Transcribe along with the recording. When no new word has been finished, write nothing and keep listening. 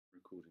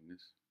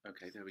brightness.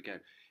 Okay, there we go.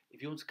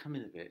 If you want to come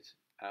in a bit,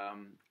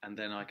 and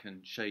then I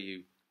can show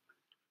you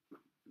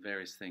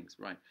various things.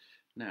 Right,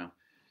 now,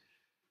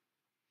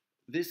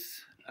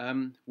 this,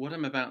 what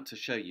I'm about to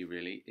show you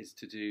really is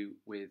to do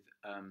with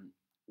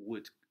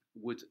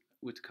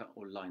woodcut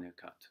or lino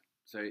cut.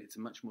 So it's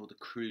much more the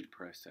crude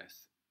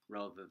process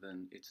rather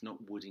than, it's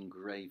not wood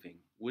engraving.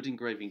 Wood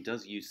engraving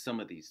does use some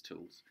of these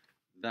tools.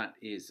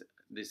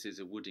 This is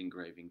a wood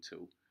engraving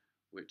tool,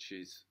 which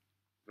is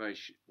very,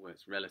 well,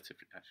 it's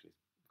relatively, actually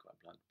quite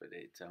blunt, but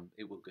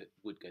it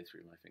would go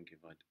through my finger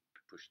if I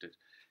pushed it,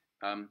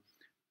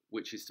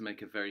 which is to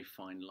make a very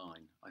fine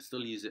line. I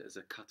still use it as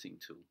a cutting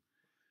tool,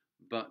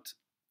 but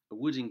a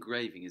wood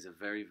engraving is a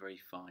very, very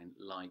fine,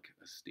 like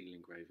a steel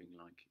engraving,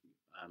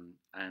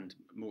 and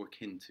more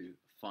akin to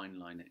fine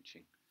line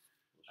etching.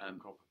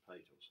 Copper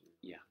plate or something.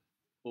 Yeah,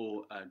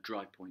 or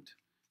dry point.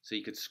 So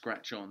you could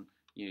scratch on,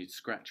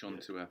 scratch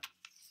onto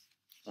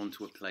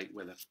a plate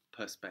with a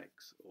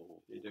perspex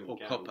or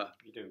copper.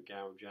 You don't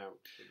gouge out.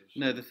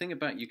 No, the thing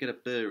about, you get a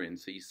burr in,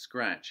 so you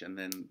scratch, and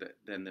then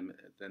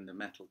the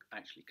metal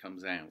actually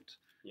comes out,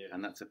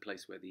 and that's a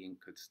place where the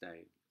ink could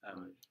stay.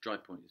 Right. Dry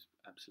point is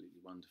absolutely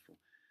wonderful,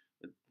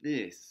 but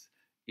this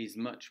is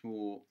much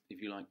more,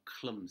 if you like,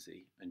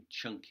 clumsy and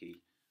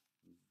chunky,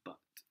 but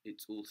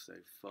it's also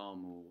far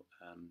more,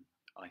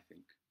 I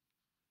think,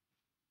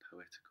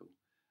 poetical.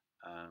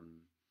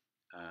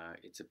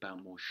 It's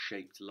about more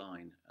shaped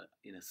line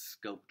in a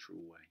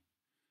sculptural way.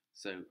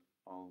 So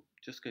I'll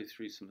just go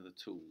through some of the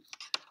tools.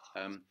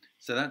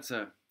 So that's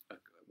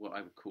what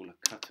I would call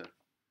a cutter.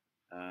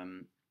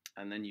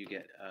 And then you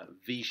get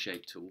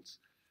V-shaped tools.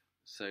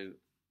 So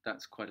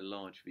that's quite a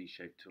large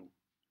V-shaped tool.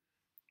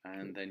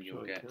 And then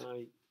you'll get,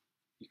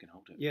 you can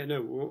hold it. Yeah,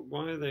 no,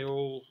 why are they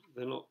all,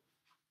 they're not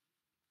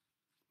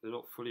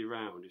fully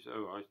round?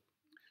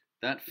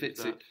 That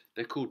fits it.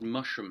 They're called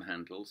mushroom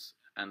handles,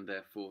 and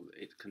therefore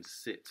it can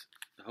sit.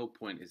 The whole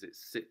point is it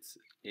sits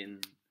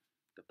in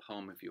the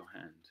palm of your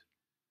hand.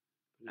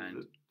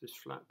 And this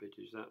flat bit,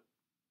 is that, I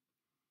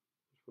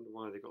just wonder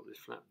why they got this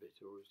flat bit,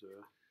 or is there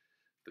a...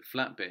 The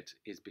flat bit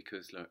is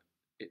because, look,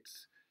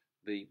 it's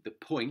the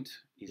point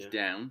is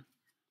down,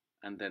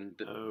 and then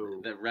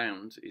the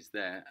round is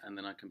there, and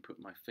then I can put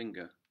my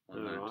finger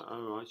on that.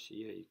 I see.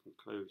 Yeah, you can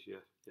close.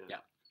 Yeah.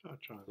 I'll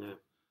try that.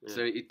 Yeah.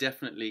 So it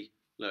definitely,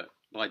 look,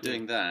 by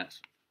doing that,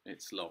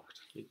 it's locked.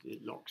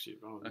 It locks it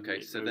rather.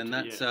 Okay, so then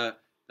that's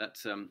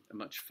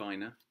much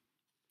finer.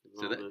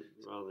 Rather than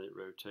it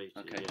rotating.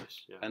 Okay.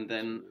 Yes. Yeah. And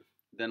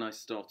then I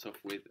start off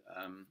with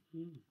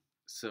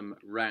some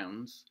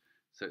rounds.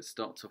 So it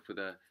starts off with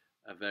a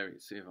very,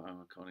 see if I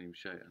can't even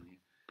show it on here.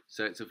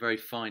 So it's a very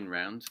fine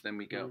round. Then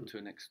we go up to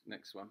a next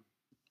one,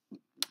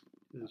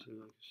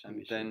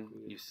 and then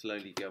you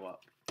slowly go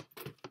up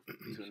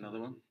to another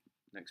one,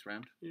 next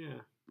round.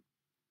 Yeah.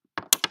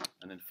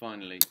 And then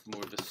finally,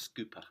 more of a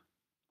scooper.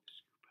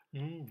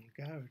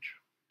 Gouge.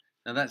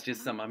 Now that's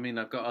just some. I mean,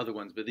 I've got other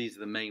ones, but these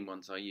are the main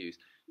ones I use.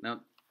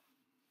 Now,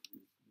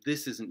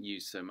 this isn't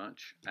used so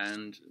much,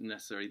 and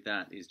necessarily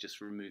that is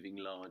just removing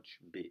large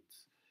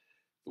bits.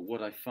 But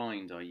what I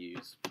find I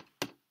use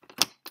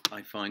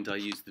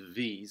the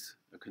V's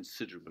a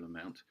considerable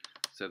amount.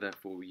 So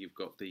therefore, you've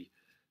got the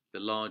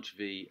large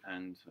V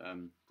and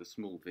the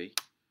small V,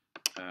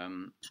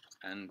 and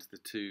the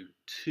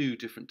two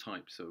different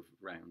types of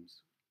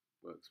rounds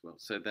works well.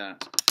 So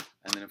that,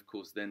 and then of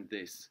course, then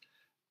this,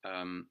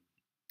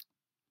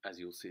 as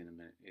you'll see in a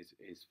minute,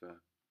 is for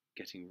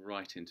getting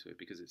right into it,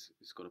 because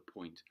it's got a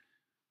point.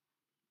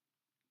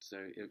 So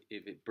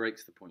if it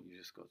breaks the point, you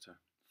just got to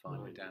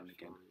file it down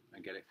again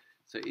and get it.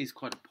 So it is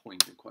quite a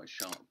point and quite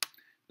sharp.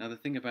 Now the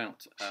thing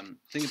about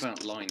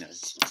lino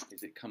is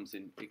it comes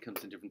in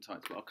different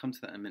types, but I'll come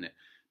to that in a minute.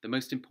 The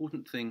most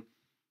important thing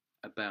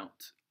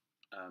about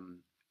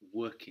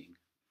working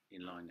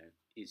in lino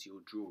is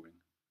your drawing.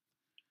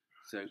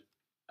 So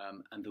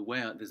and the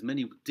way there's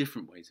many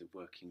different ways of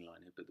working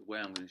lino, but the way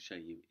I'm going to show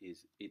you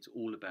is it's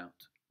all about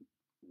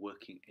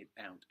working it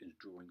out in a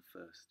drawing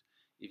first.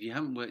 If you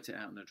haven't worked it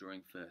out in a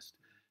drawing first,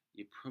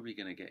 you're probably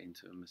going to get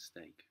into a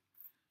mistake.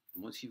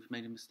 And once you've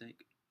made a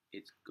mistake,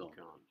 it's gone.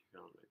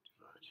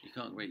 You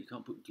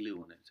can't put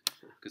glue on it,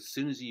 because as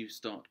soon as you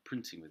start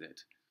printing with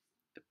it,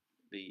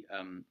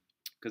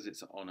 because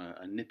it's on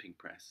a nipping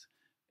press,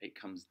 it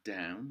comes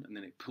down and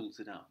then it pulls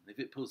it up. And if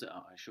it pulls it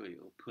up, I assure you,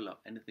 it'll pull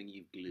up anything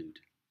you've glued.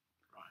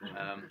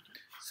 Right.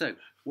 So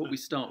what we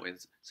start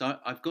with, so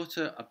I've got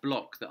a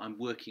block that I'm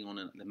working on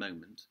at the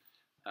moment,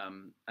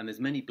 and there's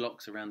many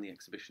blocks around the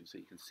exhibition, so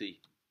you can see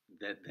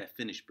they're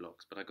finished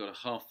blocks. But I've got a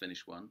half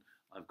finished one.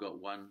 I've got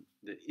one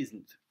that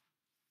isn't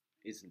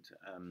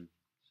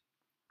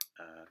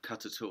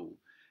cut at all,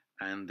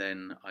 and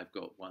then I've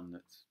got one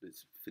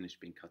that's finished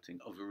being cutting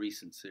of a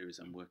recent series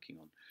I'm working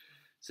on.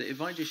 So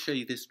if I just show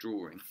you this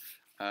drawing,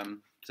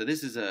 so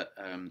this is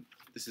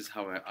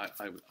how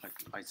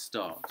I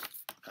start.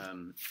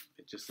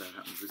 It just so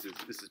happens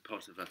this is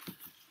part of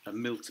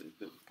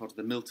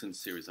the Milton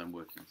series I'm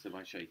working on. So if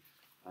I show you,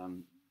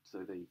 so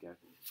there you go.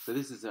 So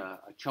this is a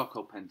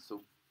charcoal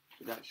pencil.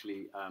 It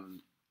actually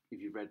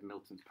if you read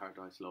Milton's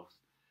Paradise Lost,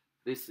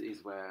 this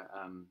is where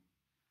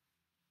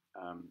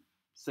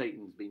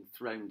Satan's been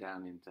thrown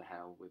down into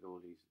hell with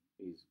all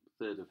his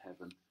third of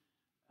heaven,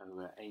 who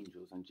are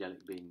angels,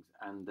 angelic beings,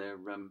 and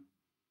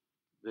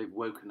they've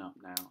woken up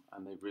now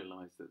and they've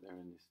realised that they're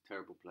in this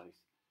terrible place,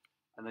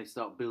 and they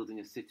start building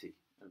a city.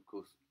 And of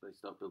course, they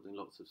start building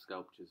lots of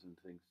sculptures and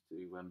things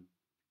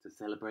to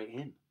celebrate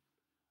him,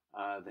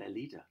 their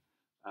leader.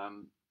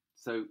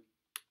 So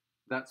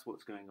that's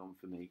what's going on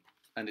for me,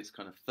 and it's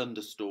kind of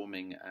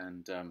thunderstorming,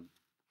 and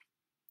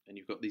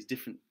you've got these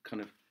different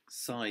kind of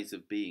size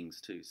of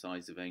beings too,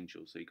 size of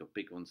angels. So you've got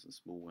big ones and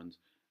small ones,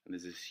 and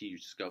there's this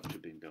huge sculpture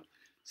being built.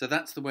 So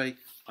that's the way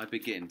I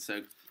begin.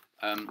 So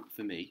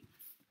for me,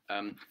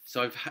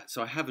 so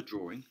I have a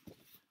drawing.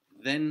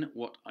 Then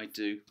what I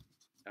do,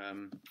 I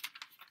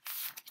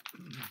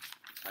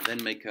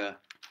then make a.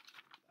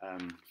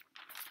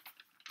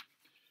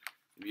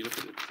 If you look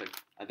at it, so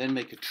I then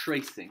make a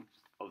tracing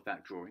of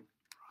that drawing.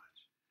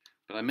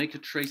 But I make a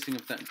tracing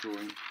of that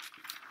drawing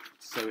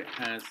so it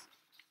has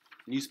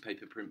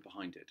newspaper print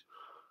behind it.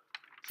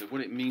 So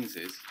what it means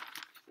is,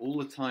 all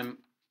the time,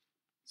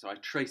 so I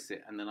trace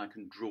it and then I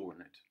can draw on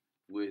it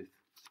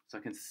so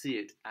I can see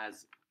it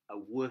as a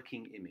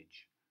working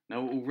image.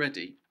 Now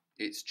already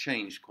it's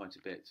changed quite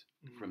a bit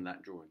from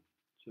that drawing.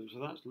 So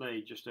that's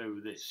laid just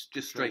over this?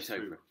 Just straight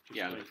over it.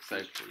 Yeah, so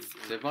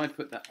if I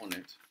put that on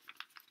it.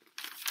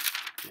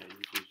 Yeah,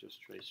 you can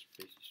just trace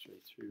basically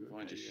straight through.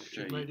 Okay,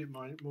 You made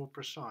it more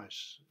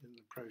precise in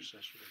the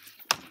process,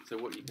 really. So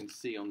what you can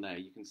see on there,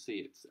 you can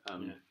see it's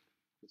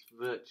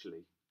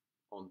virtually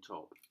on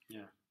top.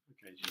 Yeah.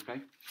 Okay. So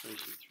okay.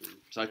 Trace it through.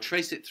 So I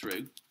trace it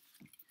through.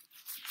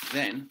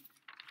 Then,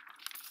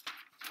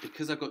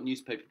 because I've got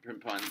newspaper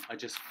print behind, I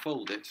just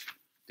fold it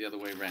the other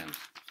way round.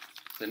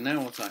 So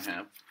now what I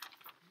have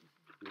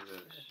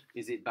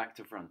is it back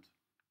to front.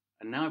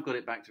 And now I've got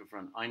it back to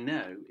front. I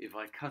know if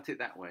I cut it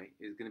that way,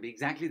 it's going to be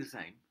exactly the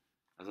same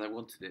as I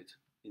wanted it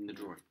in the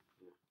drawing,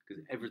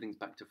 because everything's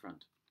back to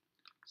front.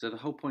 So the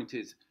whole point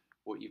is,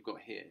 what you've got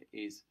here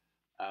is,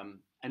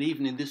 and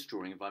even in this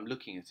drawing, if I'm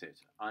looking at it,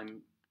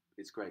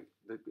 it's great.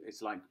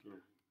 It's like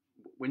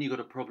when you've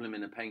got a problem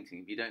in a painting,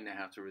 if you don't know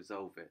how to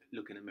resolve it,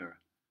 look in a mirror,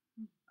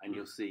 and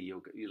you'll see,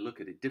 you'll look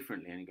at it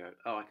differently, and you go,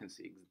 oh, I can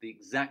see the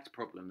exact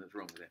problem that's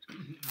wrong with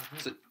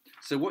it.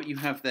 So what you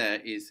have there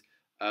is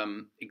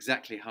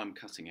exactly how I'm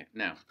cutting it.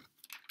 Now,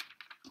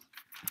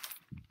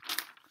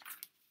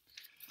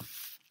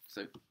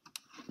 so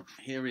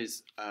here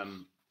is,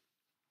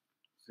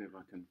 see if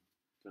I can,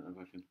 don't know if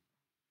I can,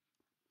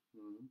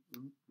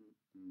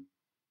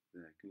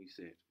 there, can you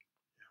see it?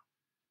 Yeah.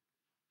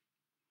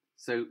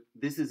 So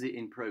this is it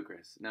in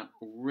progress. Now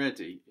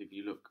already, if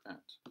you look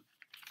at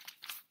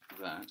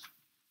that,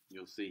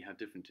 you'll see how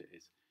different it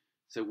is.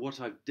 So what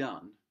I've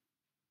done,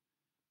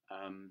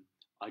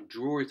 I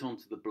draw it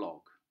onto the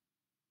block,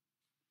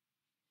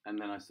 and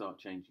then I start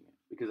changing it,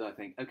 because I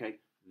think, okay,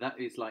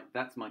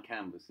 that's my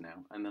canvas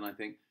now, and then I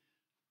think,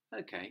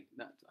 okay,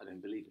 I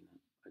don't believe in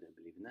that. I don't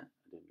believe in that.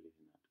 I don't believe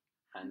in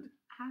that. And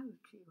how do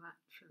you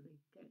actually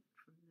get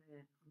from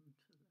there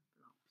onto the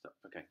block? So,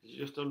 okay. It's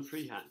just done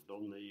freehand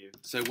on the.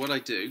 So what I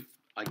do,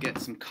 I get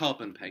some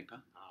carbon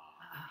paper,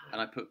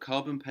 and I put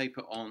carbon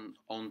paper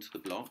onto the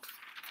block.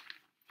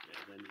 Yeah,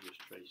 then you just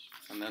trace.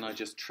 And then I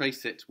just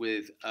trace it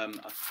with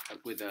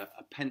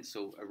a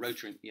pencil, a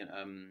rotary,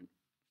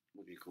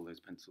 what do you call those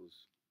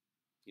pencils?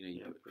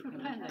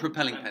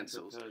 Propelling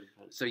pencils.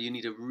 So you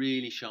need a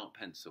really sharp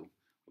pencil.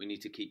 We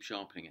need to keep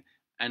sharpening it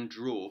and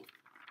draw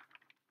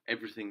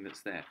everything that's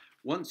there.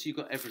 Once you've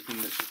got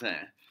everything that's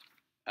there,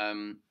 is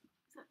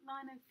that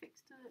lino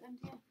fixed to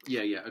the MDF?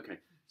 Yeah, okay.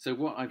 So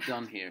what I've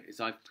done here is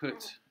I've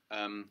put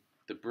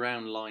the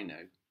brown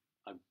lino,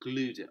 I've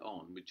glued it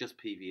on with just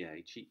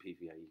PVA, cheap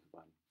PVA you can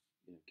buy,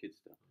 kids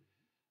stuff.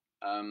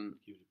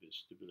 Give it a bit of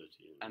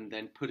stability. And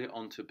then put it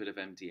onto a bit of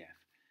MDF.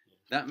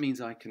 That means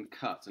I can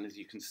cut, and as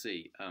you can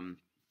see,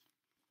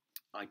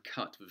 I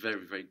cut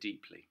very, very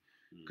deeply.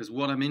 Because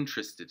what I'm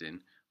interested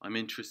in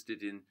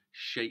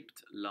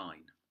shaped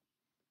line.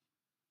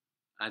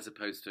 As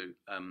opposed to,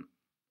 I'm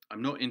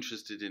not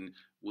interested in,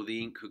 well,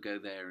 the ink could go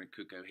there and it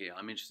could go here.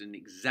 I'm interested in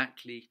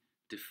exactly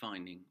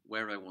defining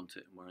where I want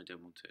it and where I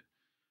don't want it.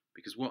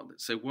 Because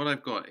what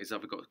I've got is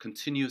I've got a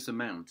continuous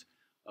amount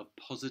of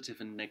positive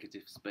and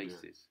negative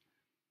spaces.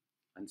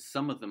 Yeah. And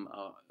some of them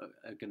are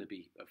going to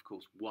be, of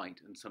course,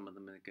 white, and some of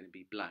them are going to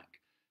be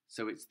black.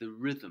 So it's the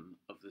rhythm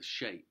of the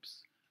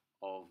shapes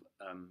of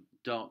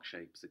dark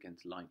shapes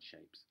against light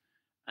shapes.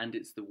 And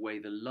it's the way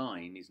the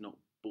line is not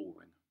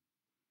boring.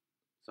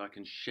 So I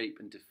can shape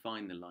and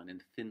define the line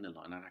and thin the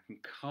line, and I can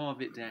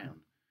carve it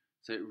down.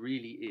 So it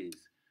really is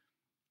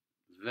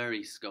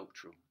very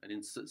sculptural. And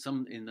in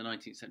the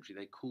 19th century,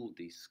 they called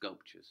these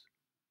sculptures.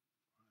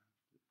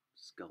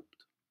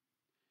 Sculpt.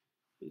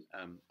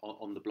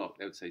 On the block,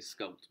 they would say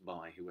sculpt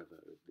by whoever,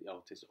 the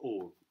artist,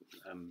 or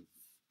a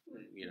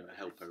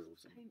helper or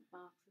something. Paint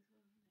marks as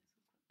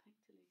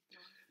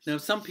well. Now,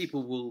 some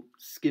people will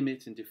skim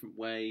it in different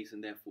ways,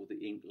 and therefore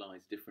the ink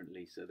lies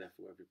differently, so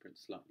therefore every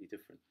print's slightly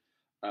different.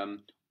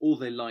 or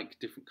they like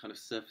different kind of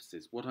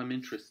surfaces. What I'm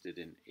interested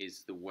in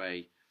is the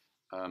way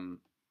I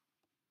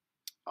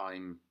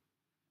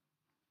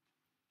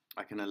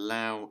can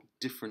allow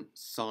different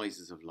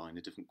sizes of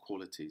liner, different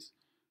qualities,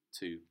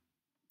 to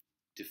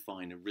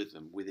define a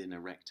rhythm within a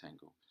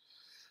rectangle.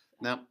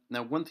 Now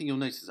one thing you'll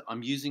notice is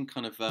I'm using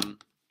kind of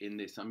in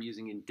this, I'm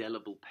using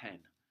indelible pen,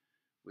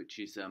 which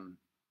is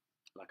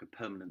like a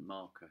permanent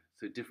marker.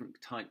 So different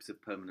types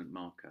of permanent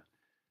marker,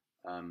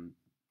 and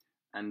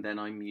then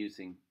I'm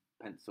using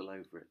pencil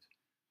over it.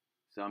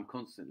 So I'm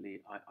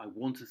constantly, I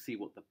want to see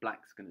what the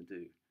black's going to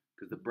do,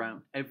 because the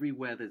brown,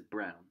 everywhere there's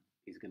brown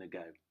is going to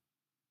go.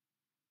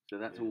 So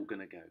that's all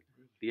going to go.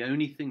 The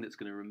only thing that's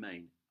going to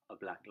remain are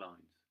black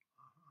lines.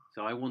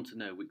 So I want to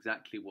know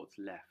exactly what's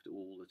left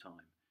all the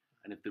time,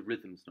 and if the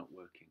rhythm's not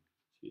working.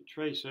 So you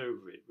trace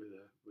over it with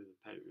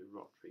a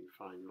rotring,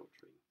 fine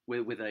rotring.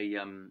 With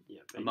a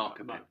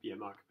marker pen.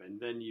 Marker pen.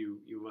 Then you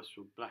must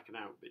blacken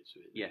out bits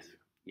of it. Yes.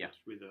 Yeah.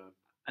 With a.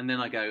 And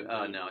then I go,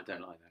 oh no, I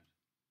don't like that.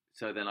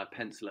 So then I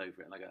pencil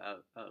over it, and I go,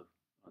 oh,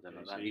 I don't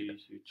like that either.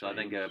 So I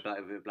then go black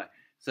over black.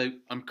 So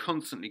I'm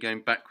constantly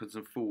going backwards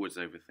and forwards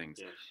over things.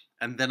 Yes.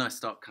 And then I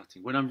start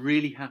cutting. When I'm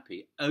really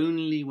happy,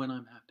 only when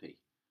I'm happy.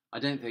 I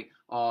don't think,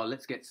 oh,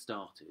 let's get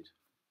started.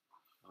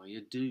 Oh,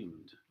 you're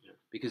doomed. Yeah.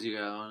 Because you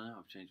go, oh no,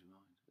 I've changed my mind.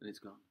 And it's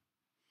gone.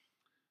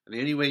 And the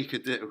only way you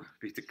could do it would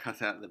be to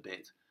cut out the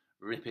bit,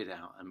 rip it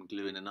out, and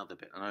glue in another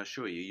bit. And I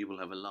assure you, you will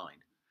have a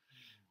line.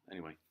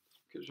 Anyway.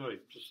 Sorry,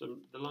 just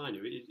the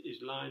liner.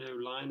 Is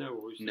lino,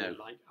 or is there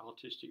like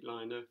artistic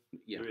liner?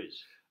 Yeah. There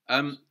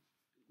is.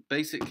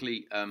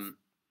 Basically,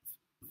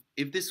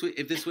 if this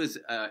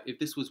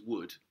was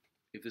wood,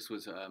 if this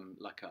was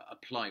like a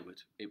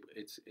plywood,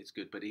 it's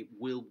good, but it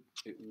will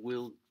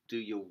do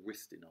your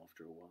wrist in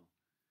after a while.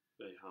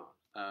 Very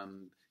hard.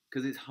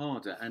 Because it's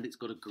harder and it's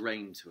got a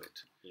grain to it.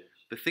 Yes.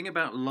 The thing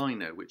about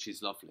lino, which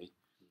is lovely,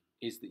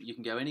 is that you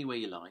can go anywhere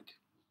you like.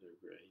 There's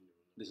no grain.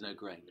 There's no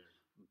grain.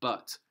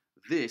 But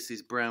this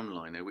is brown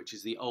lino, which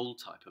is the old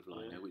type of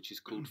lino, which is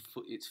called,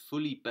 it's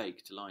fully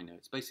baked lino.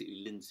 It's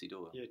basically linseed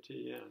oil. Yeah,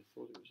 I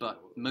thought it was.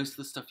 But most of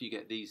the stuff you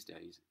get these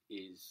days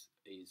is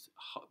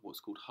what's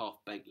called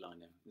half-baked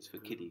lino. It's for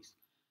kiddies.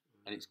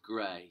 And it's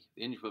grey.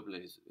 The only problem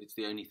is it's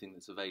the only thing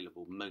that's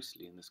available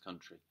mostly in this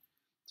country.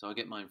 So I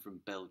get mine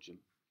from Belgium.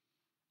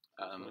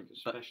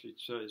 Especially,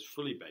 so it's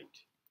fully baked.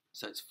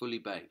 So it's fully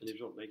baked. And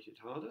if what makes it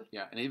harder?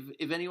 Yeah, and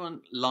if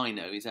anyone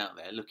lino is out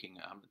there looking,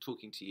 I'm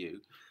talking to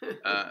you,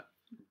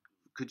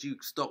 could you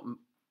stop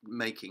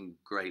making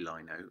grey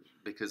lino,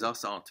 because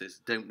us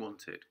artists don't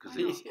want it, because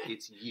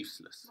it's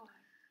useless. Why?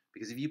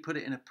 Because if you put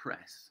it in a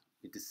press,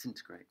 it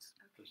disintegrates.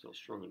 It's not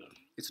strong enough.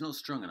 It's not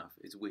strong enough.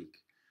 It's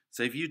weak.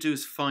 So if you do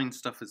as fine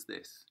stuff as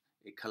this,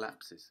 it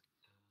collapses.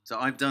 So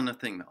I've done a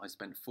thing that I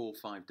spent 4 or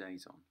 5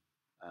 days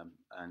on,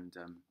 and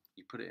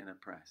you put it in a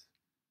press,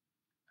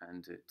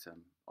 and it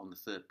on the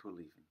third pull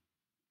even,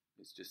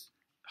 it's just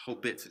whole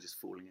bits are just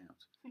falling out.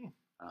 And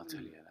I'll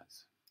tell you,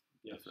 that's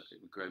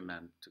a grown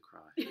man to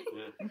cry.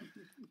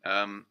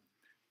 Yeah.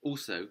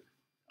 Also,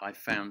 I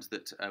found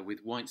that with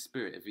white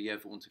spirit, if you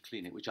ever want to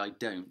clean it, which I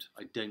don't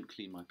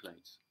clean my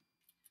plates,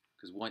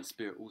 because white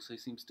spirit also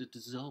seems to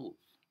dissolve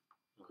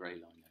grey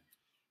lino.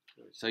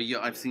 So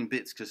I've seen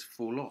bits just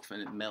fall off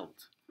and it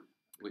melt,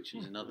 which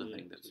is another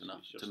thing that's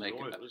enough to make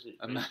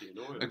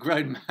a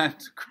grown man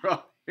to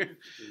cry.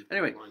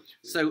 Anyway,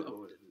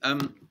 so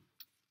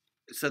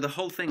so the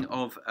whole thing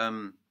of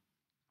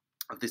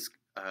this,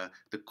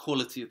 the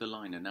quality of the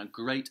liner. Now,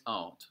 great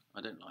art,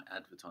 I don't like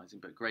advertising,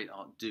 but great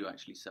art do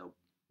actually sell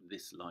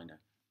this liner.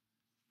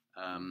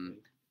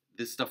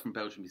 This stuff from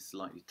Belgium is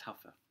slightly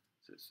tougher.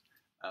 So it's,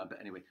 but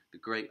anyway, the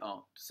great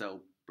art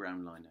sell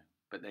brown liner,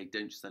 but they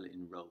don't sell it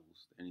in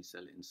rolls. They only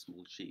sell it in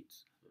small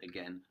sheets.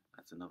 Again,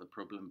 that's another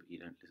problem, but you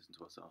don't listen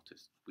to us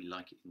artists. We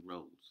like it in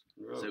rolls.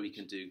 So we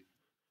can do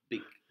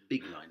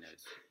big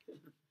liners,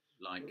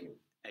 like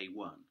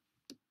A1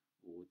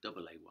 or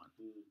double A1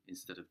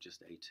 instead of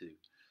just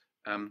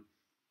A2.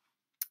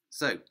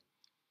 So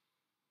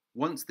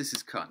once this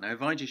is cut, now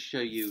if I just show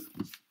you,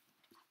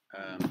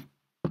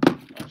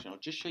 actually I'll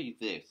just show you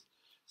this.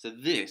 So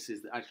this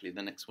is actually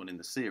the next one in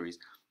the series.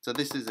 So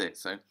this is it.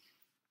 So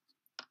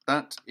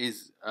that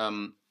is,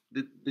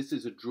 this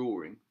is a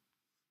drawing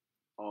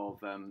of,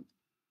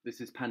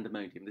 this is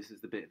Pandemonium. This is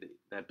the bit that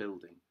they're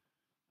building.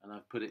 And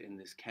I've put it in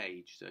this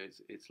cage. So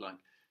it's like,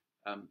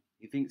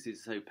 he thinks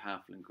it's so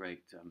powerful and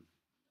great,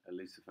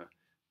 Lucifer.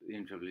 But the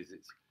only trouble is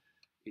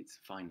it's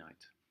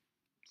finite.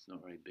 It's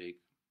not very big.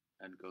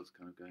 And God's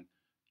kind of going,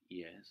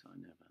 yes, I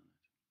know about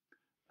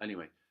that.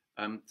 Anyway,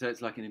 so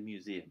it's like in a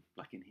museum,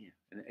 like in here,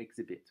 an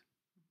exhibit.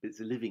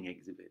 It's a living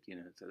exhibit, you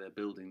know, so they're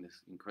building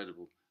this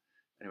incredible,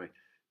 anyway.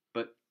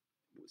 But,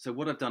 so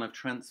what I've done, I've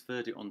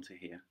transferred it onto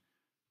here,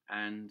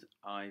 and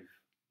I've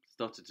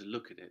started to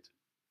look at it,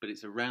 but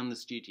it's around the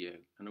studio,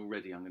 and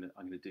already I'm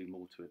gonna do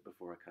more to it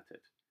before I cut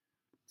it.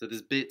 So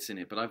there's bits in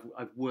it, but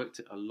I've worked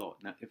it a lot.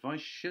 Now, if I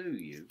show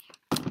you,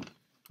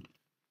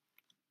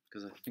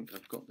 because I think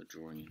I've got the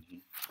drawing in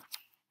here.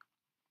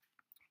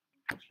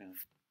 Actually,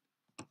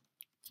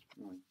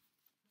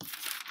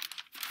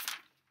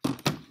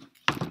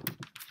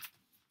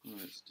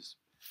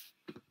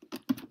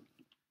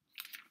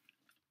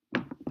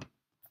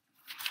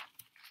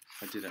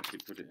 did actually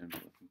put it in, but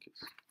I think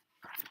it's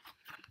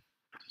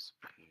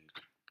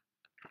disappeared.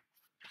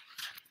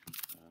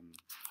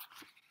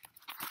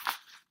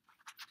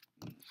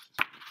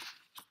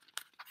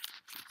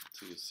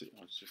 So you'll see,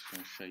 I was just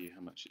going to show you how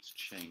much it's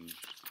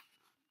changed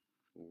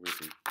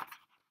already.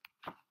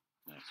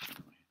 No, it's not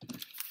right here.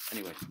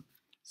 Anyway,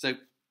 so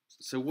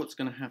what's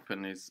going to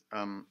happen is,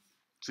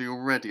 so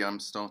already I'm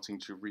starting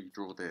to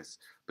redraw this,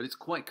 but it's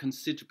quite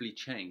considerably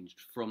changed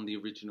from the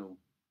original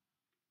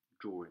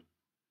drawing.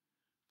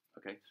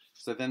 Okay,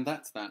 so then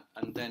that's that,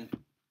 and then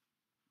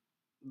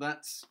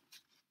that's,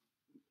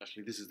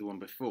 actually this is the one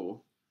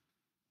before,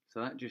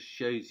 so that just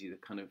shows you the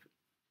kind of,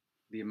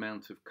 the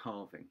amount of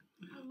carving.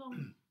 How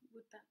long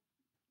would that,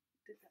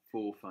 did that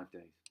 4 or 5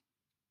 days,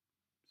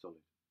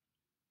 solid.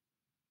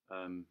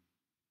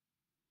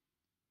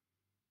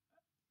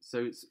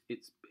 So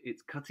it's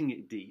cutting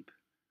it deep,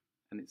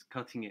 and it's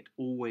cutting it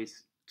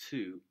always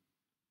to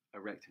a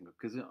rectangle,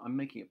 because I'm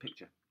making a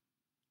picture.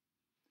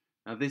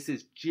 Now this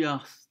is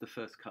just the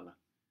first colour.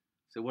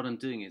 So what I'm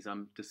doing is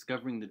I'm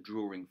discovering the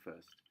drawing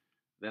first,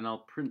 then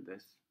I'll print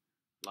this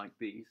like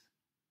these,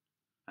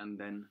 and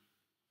then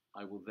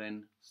I will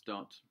then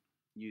start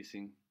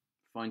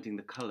finding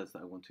the colours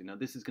that I want to. Now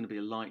this is going to be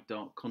a light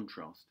dark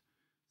contrast.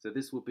 So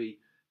this will be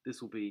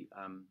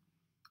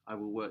I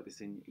will work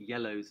this in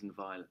yellows and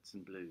violets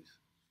and blues.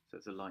 So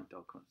it's a light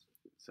dark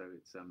contrast. So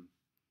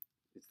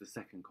it's the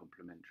second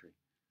complementary,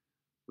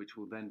 which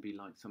will then be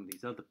like some of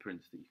these other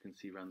prints that you can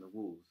see around the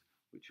walls,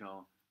 which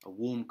are a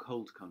warm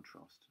cold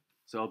contrast.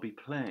 So I'll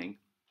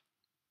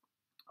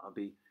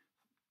be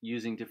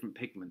using different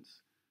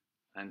pigments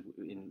and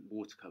in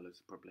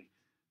watercolours probably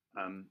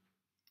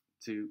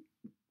to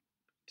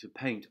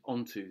paint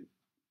onto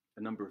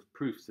a number of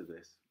proofs of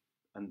this,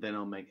 and then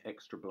I'll make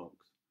extra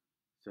blocks,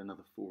 so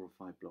another 4 or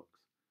 5 blocks,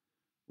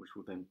 which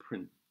will then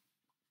print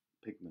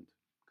pigment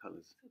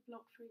colours. a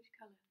block for each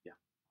colour? Yeah.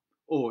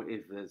 Or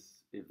if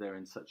they're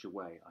in such a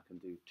way, I can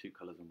do 2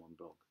 colours in 1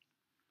 block.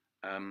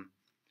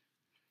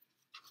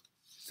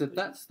 So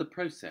that's the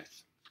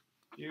process.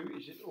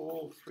 Is it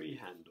all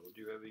freehand, or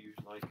do you ever use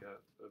like a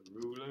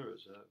ruler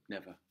as a?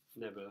 Never.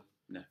 Never.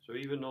 No. So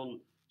even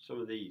on some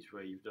of these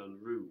where you've done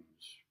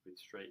rooms with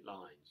straight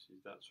lines,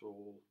 that's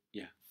all.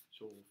 Yeah.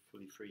 It's all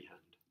fully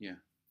freehand. Yeah.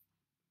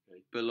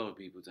 Okay. But a lot of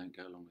people don't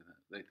go along with that.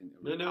 They think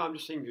they're No, I'm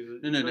just thinking.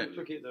 No.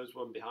 Looking at those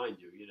one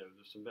behind you,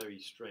 there's some very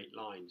straight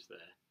lines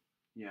there.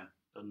 Yeah.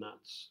 And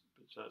that's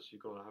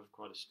you've got to have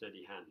quite a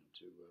steady hand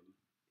to.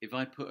 If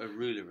I put a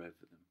ruler over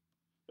them,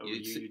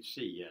 you'd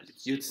see,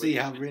 yes. You'd see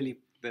how really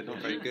they're not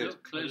very good.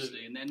 Look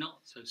closely, and they're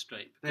not so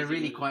straight. They're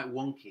really quite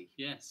wonky.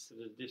 Yes.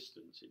 At a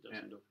distance, it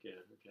doesn't look. Yeah.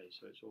 Okay,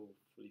 so it's all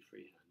fully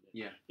freehand.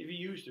 Yeah. If you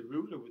used a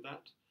ruler, would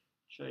that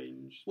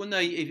change? Well, no.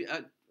 If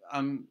I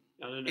don't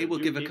know. it will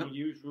do give people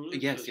use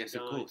rulers? yes,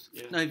 of course.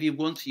 Yeah. No, if you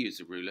want to use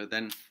a ruler,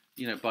 then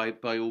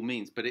by all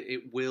means. But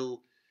it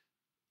will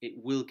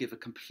give a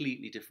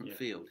completely different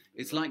feel.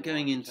 It's like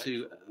going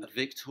into a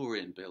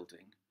Victorian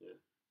building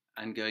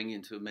and going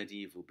into a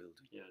medieval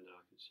building. Yeah, no,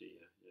 I can see.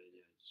 Yeah.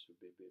 It's a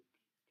bit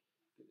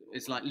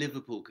it's like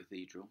Liverpool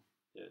Cathedral,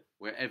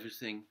 where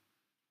everything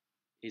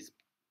is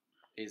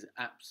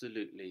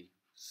absolutely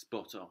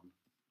spot on,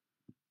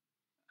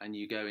 and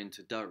you go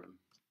into Durham.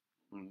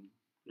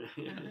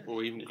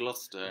 Or even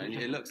Gloucester, and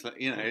it looks like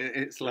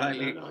it's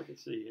slightly. No, I can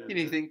see. Yeah,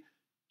 you think,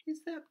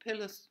 is that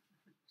pillar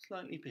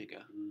slightly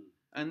bigger,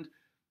 and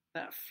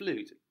that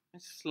flute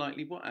is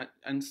slightly what?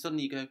 And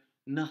suddenly you go,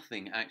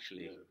 nothing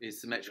actually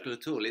is symmetrical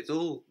at all. It's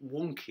all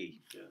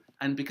wonky,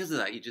 and because of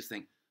that, you just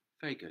think,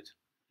 very good,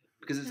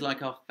 because it's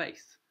like our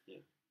face.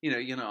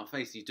 Our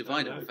face. You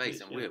divide our face,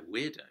 and we're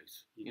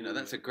weirdos.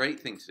 That's a great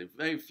thing to do.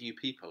 Very few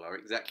people are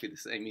exactly the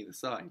same either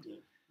side.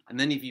 Yeah. And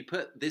then if you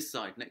put this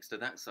side next to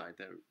that side,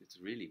 it's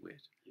really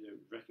weird. You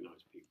don't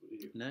recognise people, do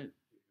you? No.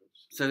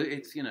 So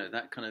it's,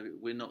 that kind of,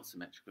 we're not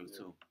symmetrical at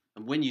all.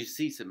 And when you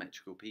see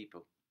symmetrical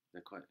people,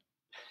 they're quite,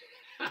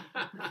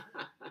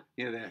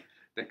 they're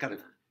kind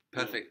of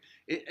perfect.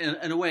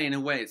 In a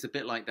way, it's a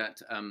bit like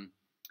that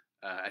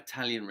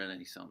Italian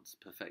Renaissance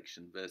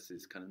perfection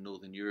versus kind of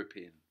Northern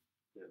European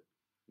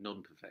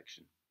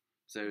non-perfection.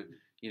 So,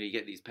 you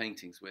get these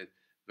paintings with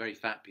very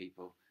fat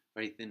people,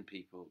 very thin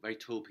people, very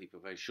tall people,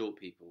 very short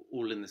people,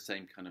 all in the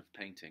same kind of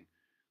painting,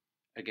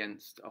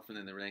 against, often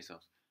in the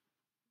Renaissance,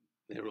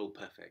 they're all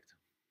perfect.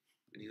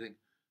 And you think,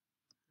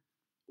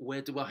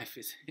 where do I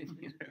fit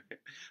in?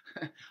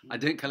 I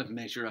don't kind of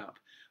measure up.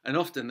 And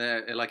often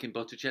they're, like in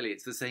Botticelli,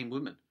 it's the same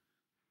woman.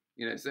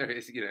 So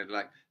it's,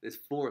 like there's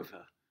 4 of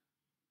her.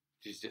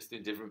 She's just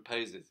in different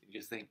poses. You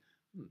just think,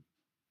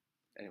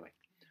 Anyway,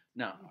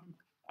 now,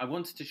 I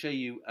wanted to show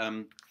you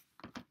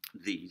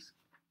these,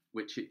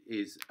 which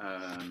is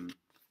the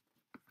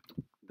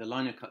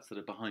lino cuts that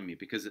are behind me,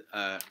 because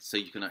so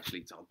you can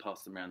actually, I'll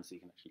pass them around so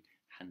you can actually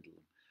handle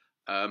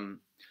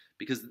them.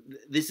 Because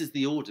this is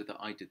the order that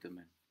I did them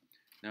in.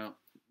 Now,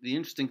 the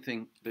interesting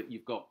thing that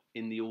you've got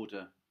in the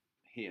order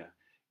here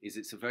is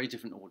it's a very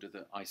different order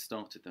that I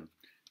started them.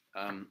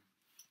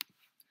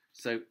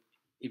 So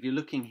if you're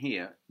looking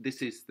here,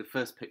 this is the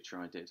first picture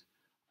I did.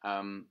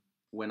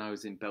 when I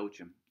was in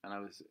Belgium, and I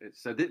was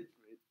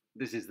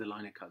this is the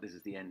liner cut. This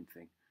is the end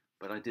thing.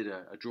 But I did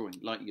a drawing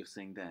like you're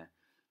seeing there,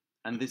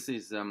 and this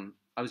is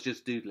I was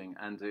just doodling,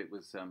 and it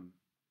was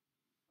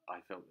I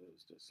felt it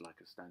was just like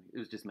a standing. It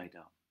was just made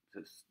up.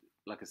 It's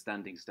like a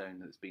standing stone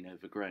that's been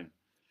overgrown.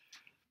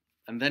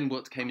 And then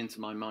what came into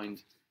my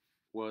mind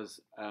was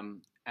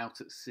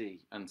out at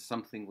sea, and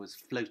something was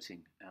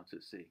floating out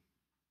at sea.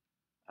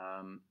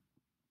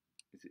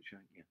 Is it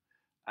showing? Yeah.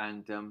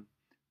 And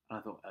I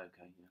thought,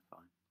 okay, yeah,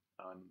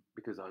 fine.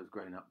 Because I was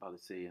growing up by the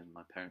sea, and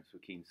my parents were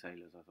keen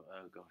sailors. I thought,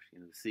 oh gosh,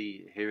 the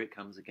sea, here it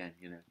comes again.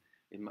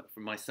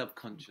 From my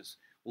subconscious,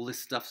 all this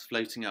stuff's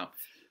floating up,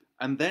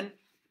 and then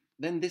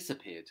this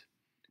appeared.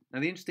 Now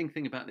the interesting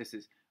thing about this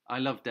is, I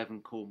love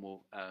Devon,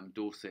 Cornwall,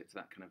 Dorset,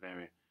 that kind of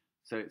area.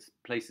 So it's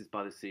places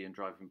by the sea and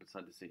driving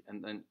beside the sea.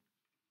 And then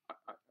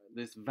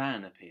this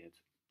van appeared.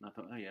 And I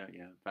thought, oh yeah,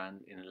 van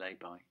in a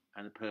lay-by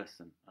and a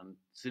person. And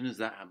as soon as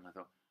that happened, I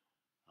thought,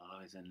 oh,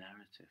 there's a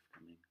narrative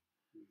coming.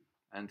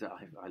 And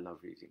I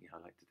love reading. I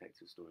like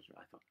detective stories.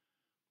 I thought,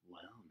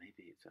 well,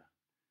 maybe it's a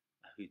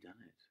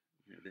whodunit.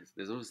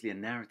 There's obviously a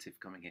narrative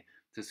coming here.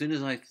 So as soon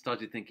as I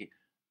started thinking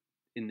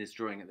in this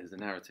drawing that there's a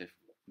narrative,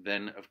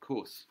 then of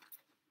course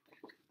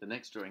the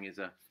next drawing is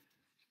a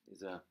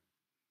dead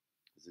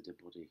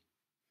body.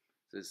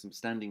 So there's some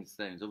standing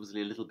stones,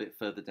 obviously a little bit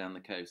further down the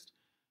coast,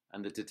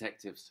 and the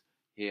detectives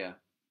here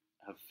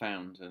have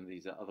found, and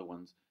these are other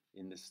ones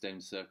in this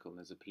stone circle. And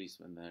there's a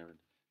policeman there, and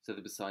so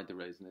they're beside the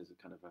roads, and there's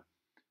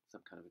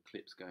some kind of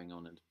eclipse going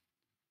on,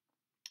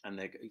 and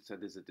so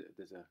there's a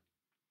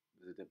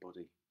dead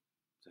body.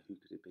 So who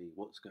could it be?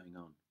 What's going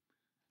on?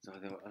 So I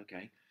thought,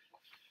 okay,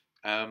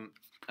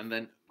 and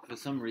then for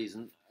some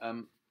reason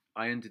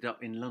I ended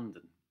up in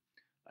London,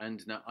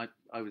 and now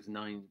I was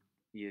 9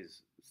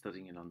 years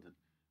studying in London.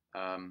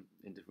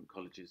 In different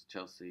colleges,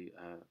 Chelsea,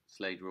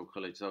 Slade Royal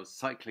College. So I was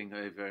cycling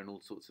over in all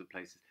sorts of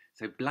places.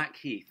 So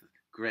Blackheath,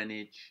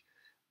 Greenwich,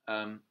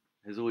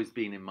 has always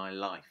been in my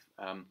life.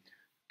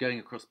 Going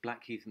across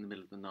Blackheath in the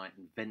middle of the night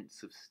and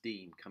vents of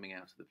steam coming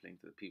out of the plane,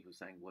 that people are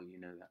saying, well,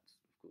 that's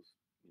of course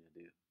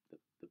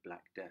the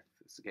Black Death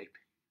escaping.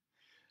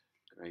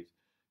 Great,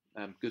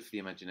 good for the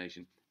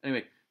imagination.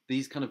 Anyway,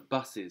 these kind of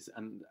buses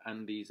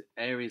and these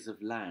areas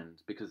of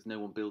land, because no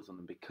one builds on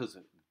them, because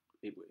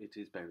it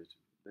is buried.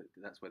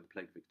 That's where the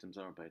plague victims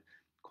are buried.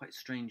 Quite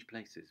strange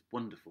places,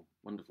 wonderful,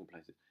 wonderful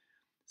places.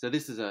 So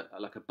this is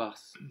like a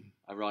bus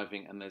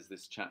arriving, and there's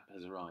this chap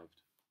has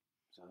arrived.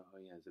 So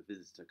there's a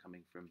visitor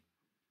coming from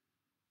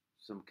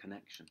some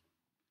connection.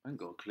 I haven't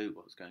got a clue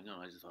what's going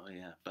on. I just thought,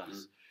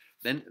 bus.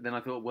 Then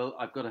I thought, well,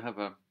 I've got to have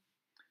a.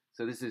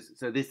 So this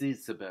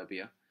is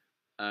suburbia,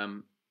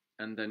 and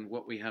then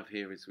what we have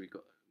here is we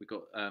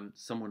got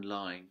someone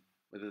lying,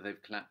 whether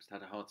they've collapsed,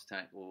 had a heart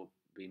attack, or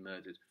been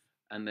murdered.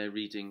 And they're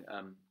reading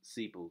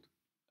Sebald,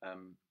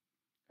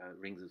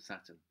 Rings of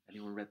Saturn.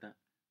 Anyone read that?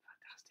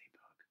 Fantastic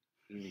book.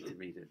 You need to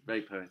read it.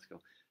 Very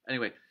poetical.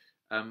 Anyway,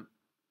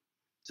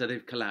 so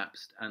they've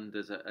collapsed, and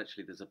there's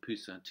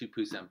two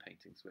Poussin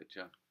paintings, which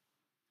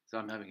so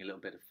I'm having a little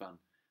bit of fun.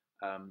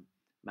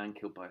 Man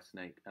killed by a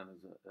snake, and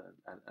there's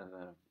I've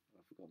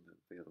forgotten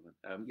the other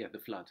one. The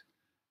flood.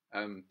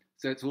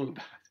 So it's all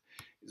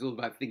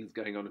about things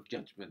going on of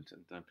judgment,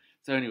 and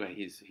so anyway,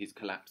 he's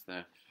collapsed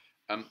there.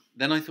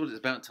 Then I thought it was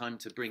about time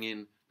to bring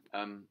in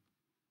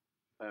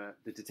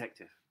the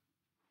detective.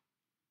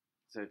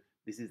 So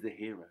this is the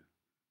hero.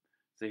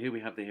 So here we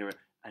have the hero,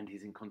 and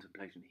he's in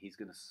contemplation. He's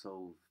going to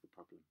solve the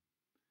problem.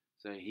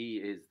 So he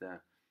is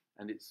there,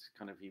 and it's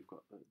kind of, you've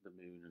got the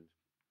moon,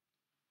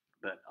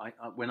 but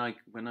when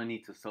I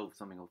need to solve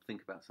something or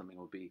think about something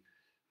or be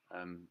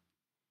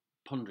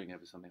pondering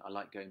over something, I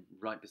like going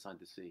right beside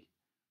the sea,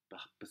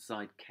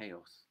 beside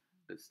chaos,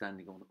 but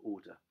standing on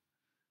order,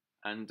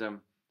 and.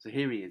 So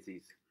here he is.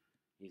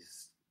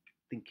 He's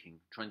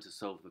thinking, trying to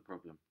solve the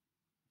problem.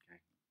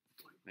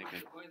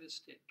 Okay. Why the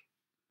stick?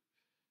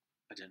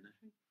 I don't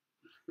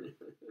know.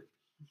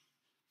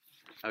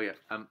 Oh yeah.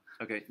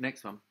 Okay.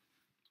 Next one.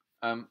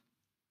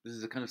 This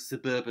is a kind of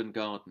suburban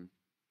garden,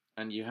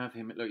 and you have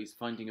him. Look, he's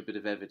finding a bit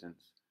of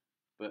evidence,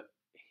 but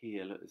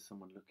here, look, there's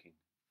someone looking.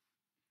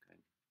 Okay.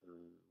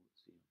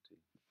 What's he up to?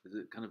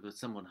 There's a kind of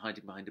someone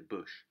hiding behind a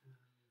bush,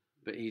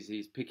 but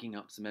he's picking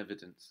up some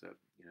evidence. So,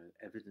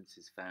 evidence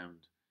is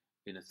found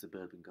in a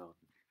suburban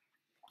garden.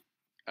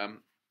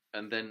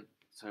 And then,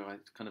 so I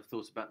kind of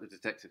thought about the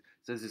detective.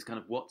 So there's this kind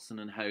of Watson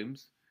and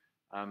Holmes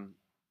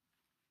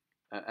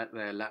at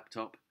their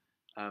laptop,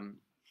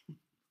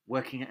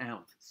 working it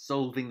out,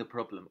 solving the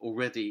problem,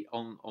 already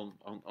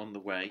on the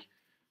way.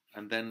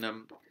 And then,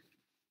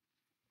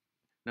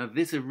 now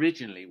this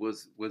originally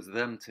was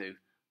them two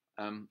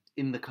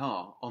in the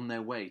car on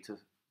their way to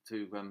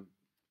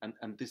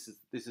and this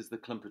is the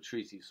clump of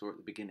trees you saw at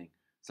the beginning.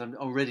 So I'm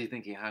already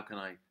thinking, how can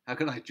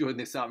I join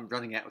this up? I'm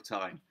running out of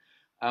time.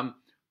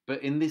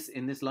 But in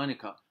this liner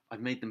cut,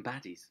 I've made them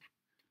baddies.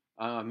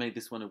 I made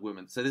this one a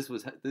woman. So these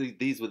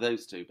were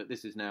those two, but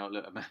this is now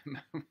a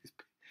man with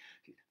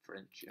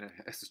French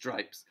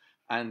stripes,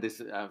 and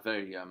this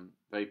very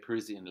very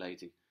Parisian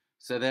lady.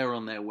 So they're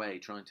on their way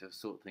trying to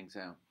sort things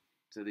out.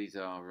 So these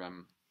are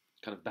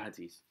kind of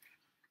baddies.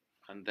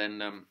 And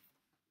then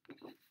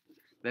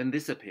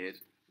this appeared,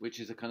 which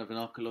is a kind of an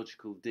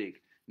archaeological dig.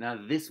 Now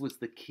this was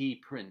the key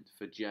print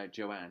for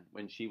Joanne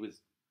when she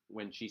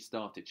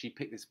started. She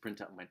picked this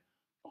print up and went,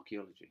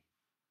 archaeology.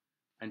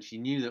 And she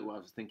knew that what I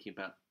was thinking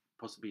about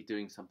possibly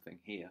doing something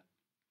here.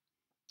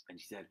 And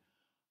she said,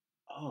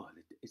 oh,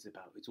 it's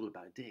all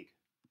about a dig.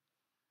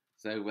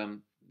 So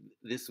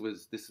this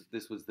was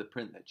the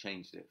print that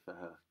changed it for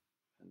her,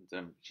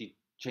 and she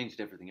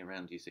changed everything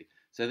around. You see,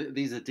 so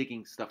these are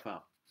digging stuff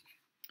up.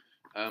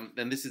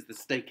 Then this is the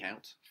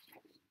stakeout.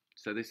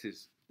 So this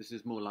is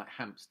more like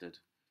Hampstead.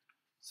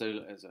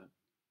 So as a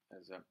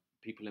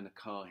people in a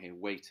car here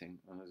waiting,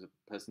 and there's a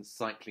person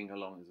cycling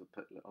along.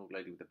 There's an old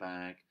lady with a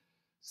bag.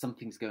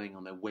 Something's going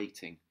on. They're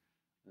waiting.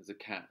 There's a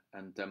cat,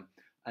 and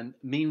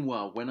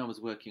meanwhile, when I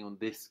was working on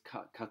this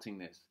cutting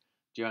this,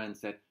 Joanne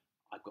said,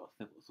 I've got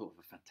thought of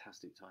a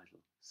fantastic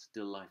title,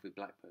 Still Life with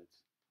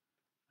Blackbirds.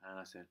 And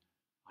I said,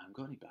 I haven't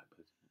got any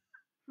blackbirds.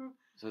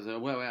 So I said,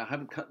 well, I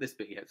haven't cut this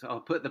bit yet, so I'll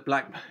put the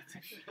blackbirds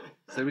in.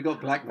 So we got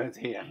blackbirds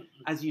here,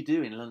 as you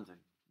do in London.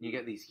 You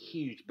get these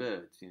huge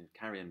birds,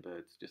 carrion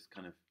birds, just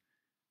kind of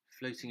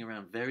floating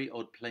around very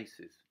odd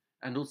places.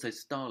 And also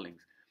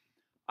starlings.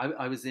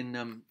 I was in,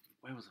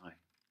 where was I?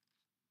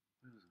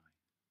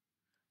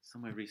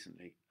 Somewhere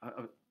recently.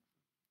 Maybe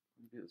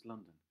it was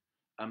London.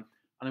 And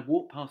I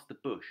walked past the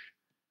bush,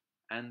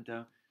 and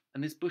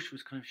this bush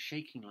was kind of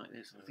shaking like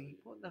this. I was thinking,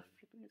 what the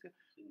flipping is going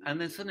on? And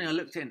then suddenly I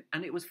looked in,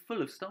 and it was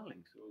full of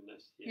starlings.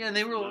 Yeah, and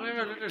they were all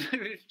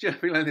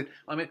jumping like this.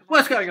 I mean,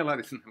 what's going on like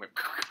this? And they went,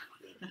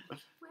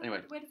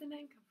 anyway. Where did the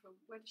name come from?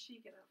 Where did she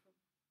get that from?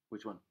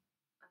 Which one?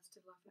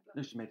 Still Life with No,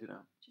 Blackbirds. she made it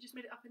up. She just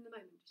made it up in the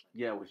moment. Just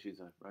like Yeah, well, she's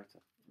a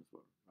writer. That's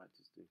what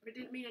writers do. But it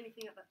didn't mean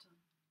anything at that time.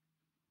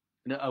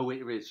 No, oh,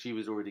 it is. She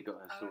was already got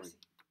her Oh, I story. see.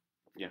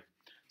 Yeah.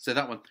 So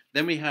that one.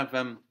 Then we have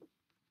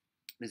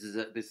this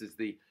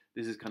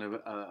is kind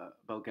of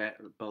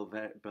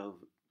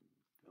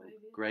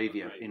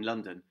Belgravia in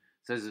London.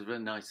 So this is a very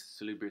nice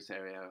salubrious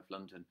area of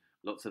London.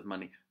 Lots of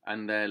money,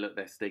 and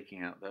they're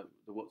staking out the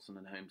Watson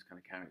and Holmes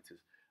kind of characters.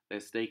 They're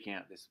staking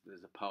out this.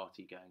 There's a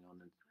party going on,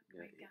 and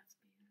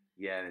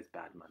yeah, there's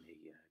bad money.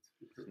 Yeah,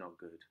 it's not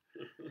good.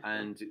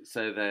 And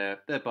so they're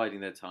biding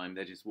their time.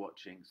 They're just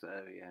watching.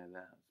 So yeah,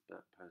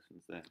 that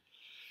person's there.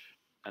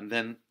 And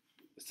then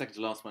the second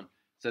to last one.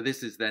 So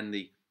this is then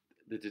the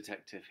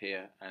detective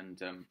here, and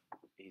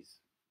he's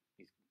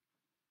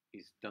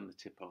done the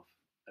tip off,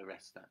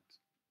 arrest that.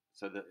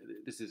 So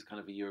this is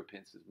kind of a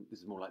European. This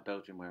is more like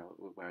Belgium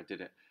where I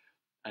did it.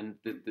 And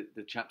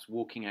the chap's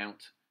walking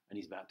out, and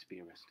he's about to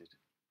be arrested.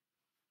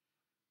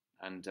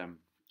 And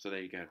so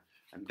there you go.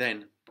 And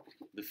then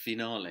the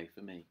finale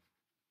for me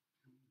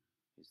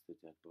is the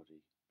dead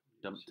body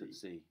dumped at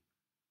sea.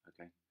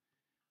 Okay.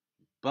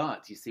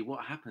 But you see,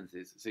 what happens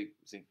is, see,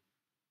 so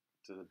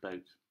the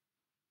boat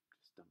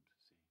just dumped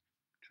at sea.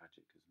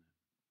 Tragic, isn't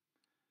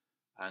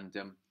it?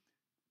 And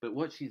but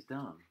what she's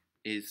done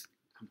is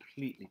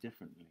completely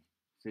differently.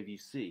 So if you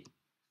see,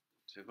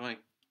 so if I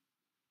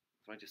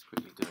just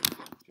quickly do it,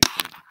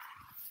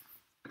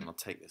 and I'll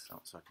take this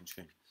out so I can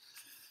show you.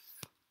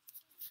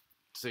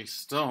 So you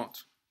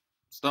start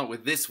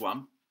with this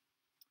one,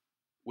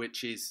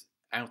 which is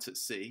out at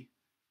sea,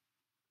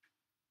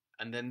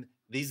 and then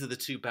these are the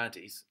two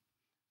baddies.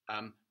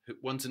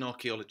 One's an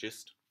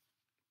archaeologist,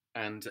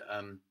 and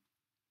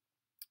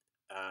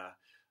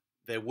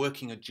they're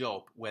working a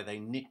job where they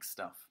nick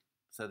stuff.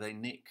 So they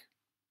nick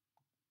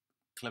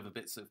clever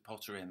bits of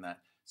pottery and that.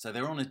 So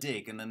they're on a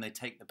dig, and then they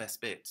take the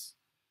best bits.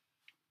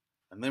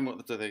 And then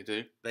what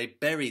do? They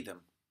bury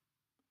them.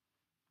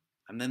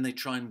 And then they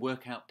try and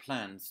work out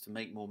plans to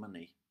make more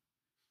money.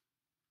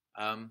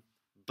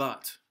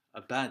 But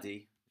a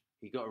baddie,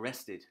 he got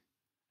arrested,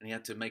 and he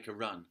had to make a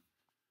run.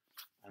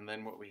 And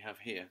then what we have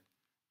here,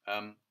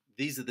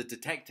 these are the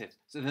detectives.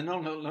 So they're no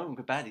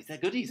longer baddies; they're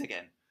goodies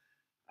again.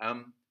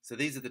 So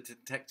these are the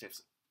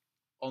detectives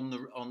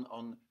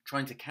on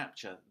trying to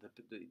capture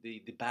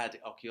the bad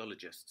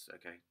archaeologists.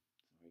 Okay,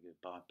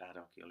 bad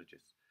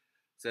archaeologists.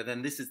 So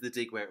then this is the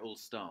dig where it all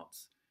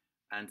starts,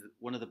 and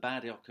one of the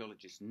bad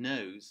archaeologists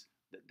knows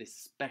that this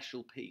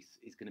special piece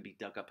is going to be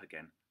dug up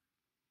again.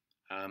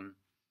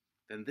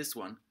 Then this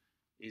one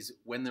is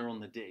when they're on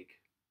the dig,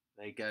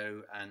 they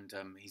go and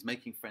he's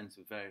making friends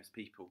with various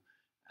people,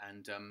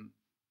 and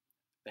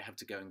they have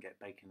to go and get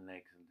bacon and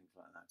eggs and things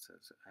like that.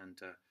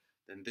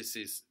 Then this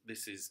is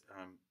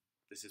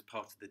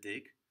part of the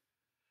dig,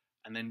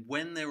 and then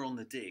when they're on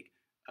the dig,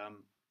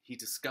 he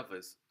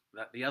discovers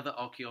that the other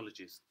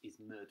archaeologist is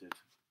murdered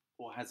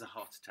or has a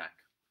heart attack,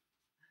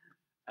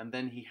 and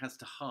then he has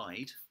to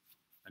hide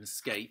and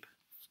escape.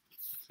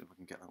 See if I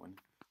can get that one.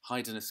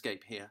 Hide and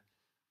escape here,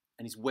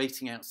 and he's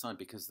waiting outside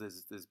because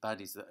there's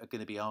baddies that are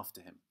going to be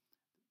after him,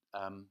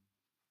 and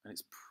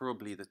it's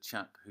probably the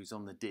chap who's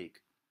on the dig.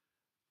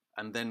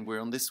 And then we're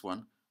on this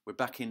one. We're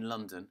back in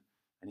London,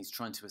 and he's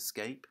trying to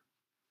escape.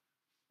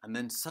 And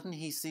then suddenly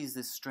he sees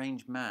this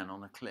strange man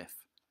on a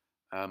cliff.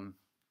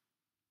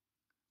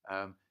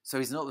 So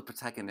he's not the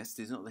protagonist.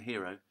 He's not the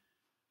hero.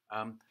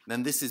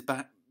 Then this is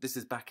back. This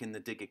is back in the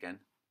dig again,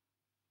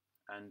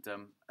 and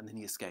then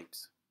he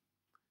escapes.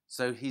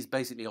 So he's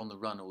basically on the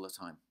run all the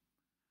time.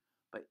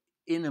 But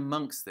in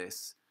amongst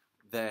this,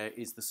 there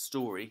is the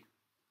story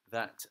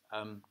that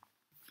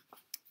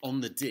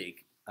on the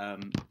dig,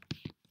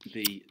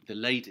 the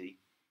lady,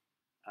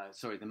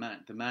 sorry, the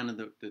man and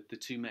the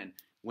two men,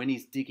 when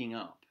he's digging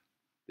up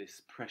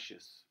this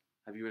precious.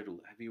 Have you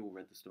all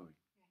read the story?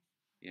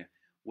 Yeah.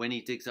 When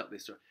he digs up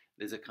this story,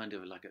 there's a kind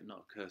of like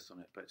not a curse on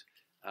it, but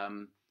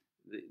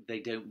they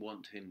don't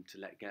want him to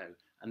let go.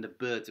 And the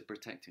birds are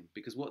protecting,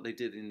 because what they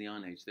did in the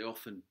Iron Age, they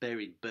often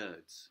buried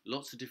birds,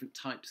 lots of different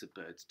types of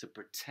birds, to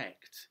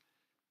protect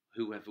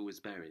whoever was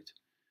buried.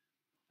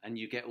 And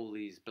you get all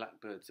these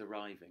blackbirds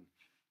arriving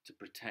to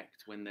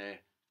protect when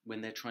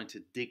they're trying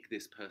to dig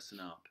this person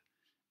up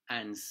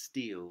and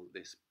steal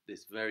this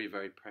very,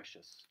 very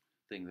precious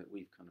thing that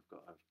we've kind of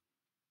got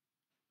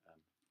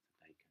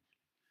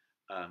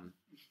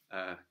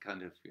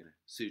kind of, you know,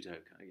 pseudo,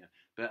 yeah,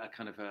 but a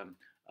kind of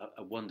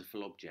a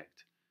wonderful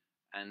object.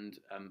 And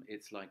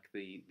it's like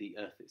the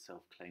earth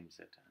itself claims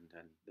it, and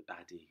the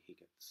baddie he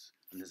gets,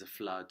 and there's a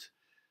flood,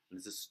 and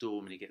there's a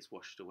storm, and he gets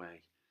washed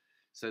away.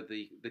 So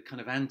the kind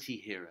of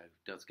anti-hero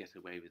does get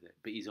away with it,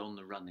 but he's on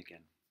the run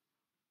again.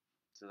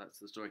 So that's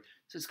the story.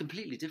 So it's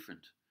completely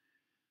different.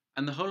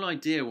 And the whole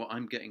idea, what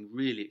I'm getting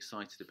really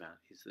excited about,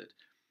 is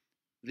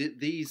that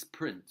these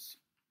prints,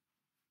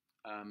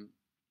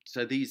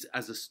 so these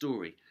as a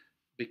story,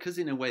 because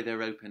in a way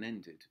they're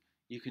open-ended,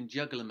 you can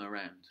juggle them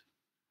around.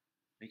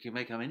 You can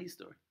make up any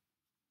story.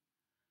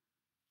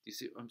 Do you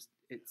see?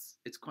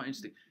 It's quite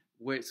interesting.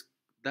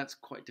 That's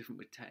quite different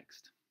with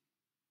text.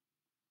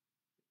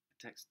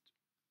 Text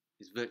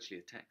is virtually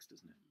a text,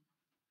 isn't it?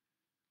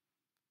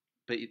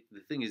 But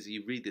the thing is,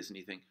 you read this and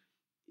you think,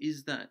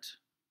 is that?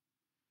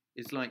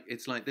 It's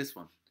like this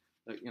one.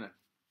 Like, you know,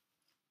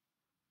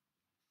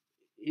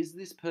 is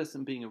this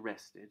person being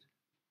arrested,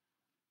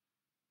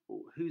 or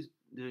who's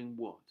doing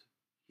what?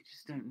 You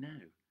just don't know.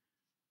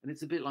 And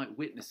it's a bit like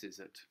witnesses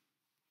at,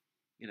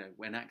 you know,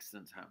 when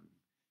accidents happen.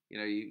 You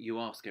know, you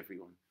ask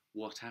everyone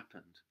what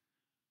happened,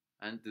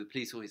 and the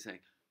police always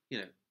say, you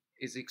know,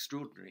 it's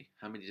extraordinary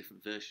how many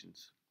different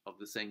versions of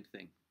the same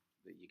thing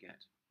that you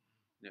get.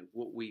 You know,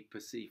 what we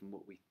perceive and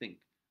what we think,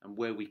 and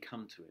where we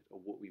come to it, or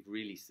what we've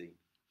really seen,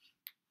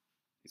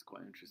 is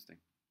quite interesting.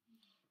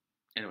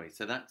 Anyway,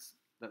 so that's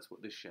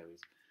what this show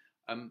is.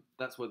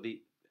 That's what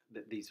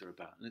these are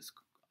about, and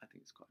I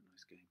think it's quite a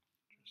nice game.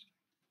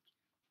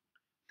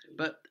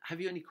 But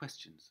have you any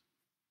questions?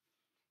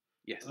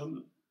 Yes.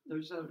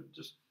 Those are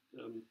just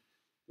the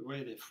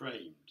way they're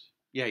framed.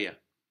 Yeah.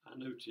 I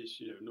notice,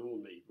 you know,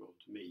 normally, well,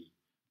 to me,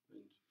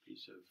 when a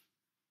piece of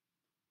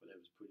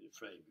whatever's put in a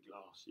frame, the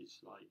glass, it's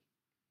like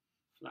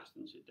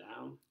flattens it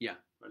down. Yeah.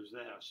 Whereas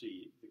there, I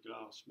see the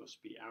glass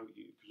must be out,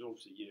 because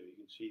obviously, you know, you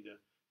can see the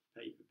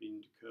paper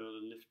being to curl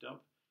and lift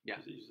up. Yeah.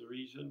 Is the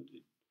reason?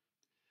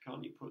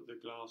 Can't you put the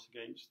glass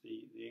against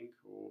the ink,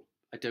 or?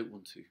 I don't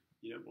want to.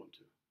 You don't want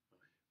to. Right.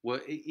 Well,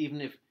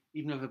 even if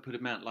I put a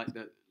mount like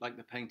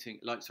the painting,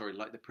 like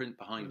the print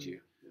behind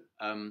you,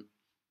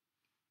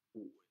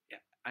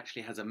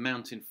 actually has a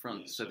mount in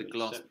front, so the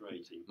glass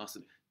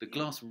mustn't. The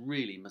glass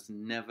really must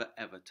never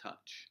ever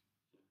touch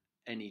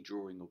any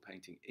drawing or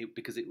painting,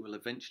 because it will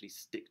eventually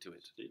stick to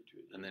it,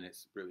 and then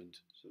it's ruined.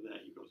 So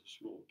there you've got a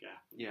small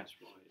gap. Yeah. That's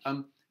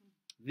why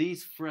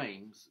these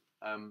frames,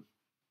 I'm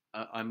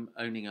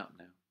owning up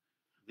now.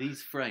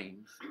 These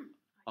frames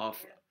are.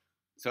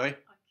 Sorry.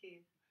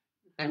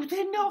 No,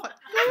 they're not.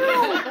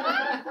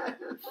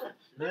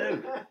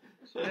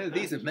 No,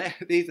 these are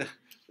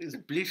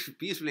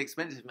beautifully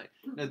expensive.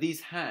 No,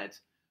 these had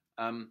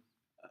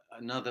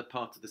another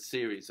part of the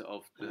series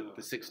of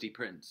the 60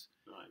 prints,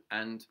 right.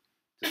 And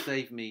to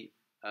save me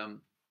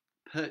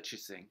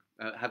purchasing,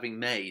 having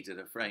made at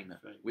a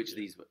framer, which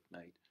these were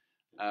made,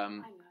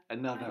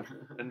 another,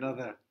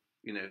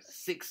 you know,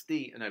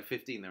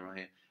 15 they're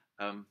right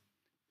here.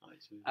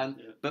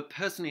 But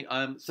personally,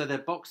 so they're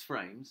box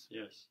frames.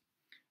 Yes.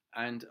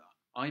 And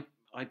I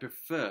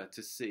prefer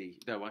to see,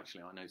 though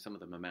actually I know some of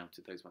them are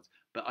mounted, those ones,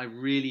 but I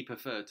really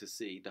prefer to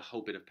see the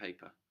whole bit of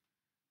paper,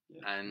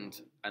 and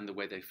the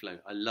way they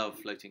float. I love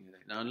floating.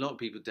 Now a lot of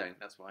people don't.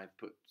 That's why I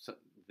put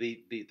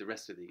the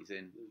rest of these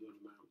in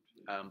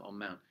on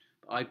mount.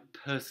 But I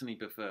personally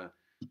prefer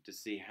to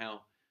see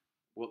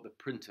what the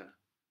printer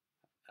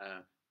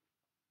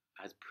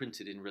has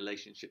printed in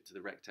relationship to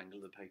the rectangle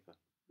of the paper.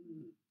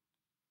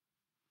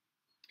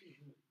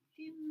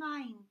 Do you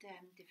mind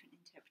different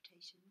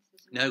interpretations?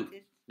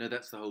 No,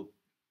 that's the whole.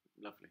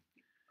 Lovely.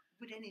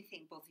 Would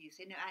anything bother you?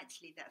 Say no,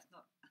 actually, that's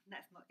not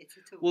it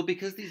at all. Well,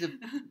 because these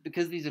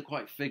are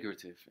quite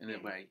figurative in a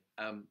way.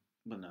 Well,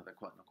 no, they're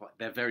not quite.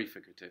 They're very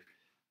figurative,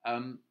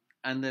 and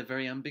they're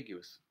very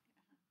ambiguous.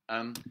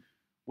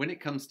 When it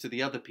comes to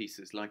the other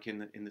pieces, like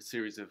in the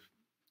series of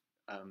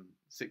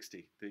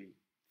 60, the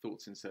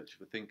Thoughts in Search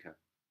of a Thinker,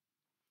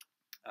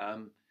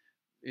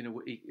 you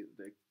know,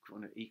 they're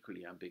kind of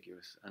equally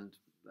ambiguous, and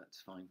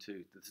that's fine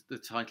too. The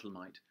title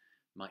might,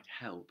 might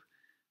help.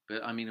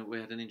 But I mean, we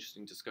had an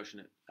interesting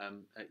discussion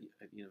at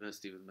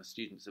university with my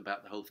students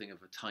about the whole thing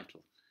of a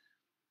title.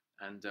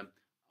 And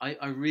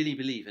I really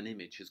believe an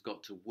image has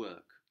got to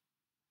work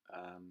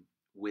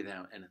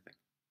without anything.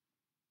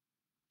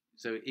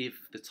 So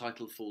if the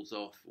title falls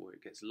off, or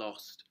it gets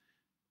lost,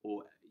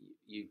 or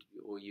you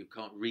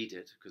can't read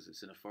it because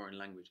it's in a foreign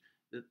language,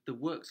 the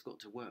work's got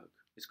to work.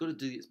 It's got to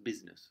do its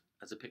business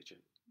as a picture,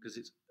 because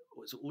it's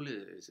all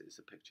it is. It's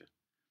a picture.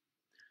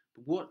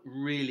 But what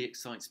really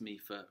excites me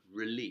for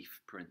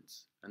relief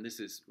prints, and this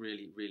is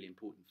really, really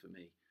important for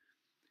me,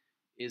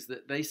 is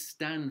that they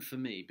stand for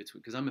me between,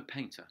 because I'm a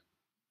painter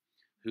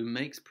who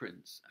makes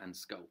prints and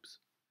sculpts.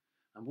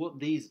 And what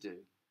these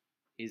do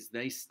is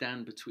they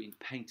stand between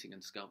painting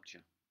and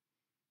sculpture.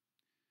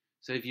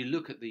 So if you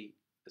look at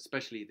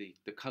especially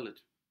the coloured,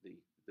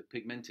 the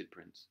pigmented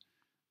prints,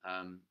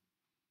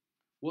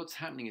 what's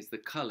happening is the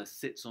colour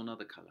sits on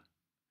other colour.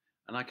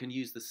 And I can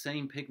use the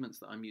same pigments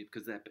that I'm using,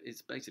 because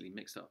it's basically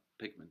mixed up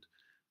pigment.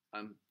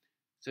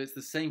 So it's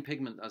the same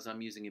pigment as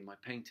I'm using in my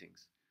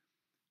paintings.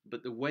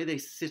 But the way they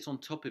sit on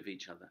top of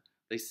each other,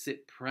 they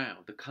sit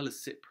proud. The colours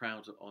sit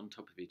proud on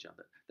top of each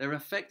other. They're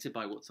affected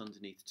by what's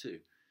underneath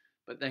too,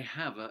 but they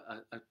have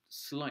a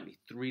slightly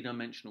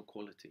three-dimensional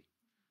quality.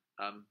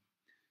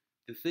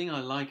 The thing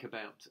I like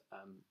about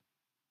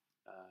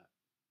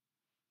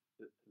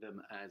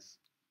them as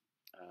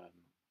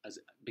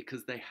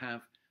because they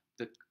have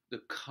the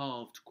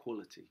carved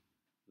quality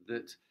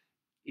that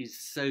is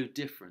so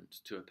different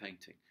to a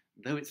painting.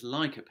 Though it's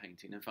like a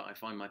painting, in fact, I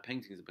find my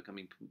paintings are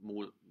becoming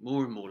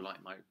more and more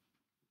like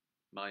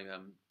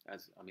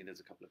there's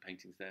a couple of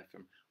paintings there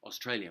from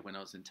Australia when I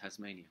was in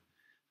Tasmania.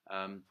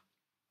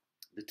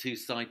 The two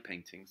side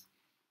paintings,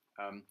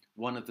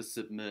 one of the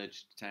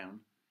submerged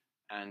town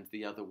and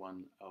the other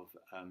one of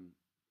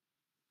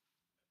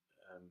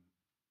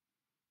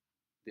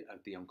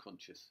the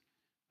unconscious,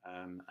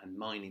 and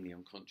mining the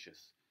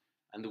unconscious.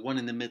 And the one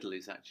in the middle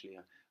is actually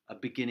a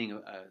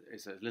beginning,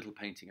 is a little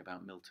painting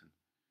about Milton.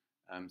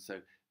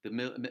 So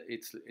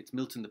it's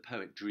Milton the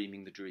poet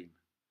dreaming the dream.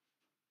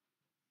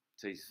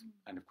 So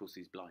and of course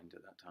he's blind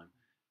at that time,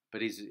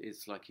 but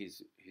it's like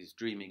he's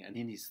dreaming, and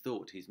in his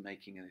thought he's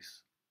making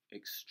this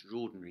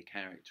extraordinary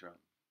character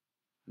up.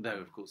 Though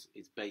of course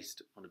it's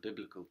based on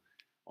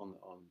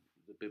on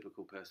the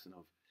biblical person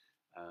of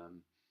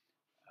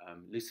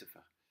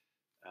Lucifer.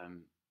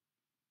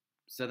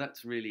 So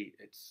that's really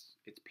it's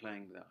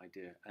playing with that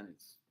idea, and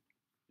it's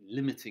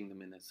limiting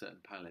them in a certain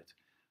palette.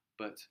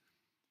 But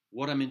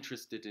what I'm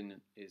interested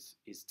in is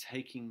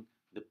taking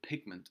the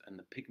pigment and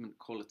the pigment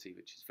quality,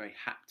 which is very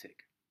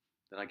haptic,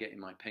 that I get in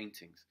my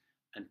paintings,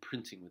 and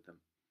printing with them,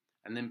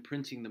 and then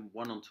printing them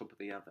one on top of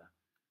the other,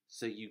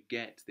 so you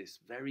get this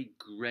very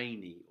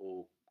grainy,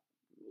 or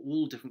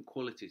all different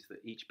qualities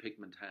that each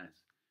pigment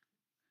has,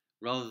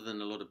 rather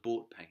than a lot of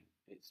bought paint.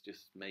 It's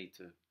just made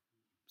to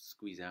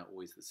squeeze out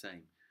always the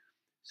same.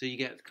 So you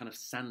get kind of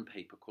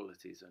sandpaper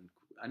qualities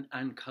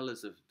and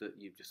colours that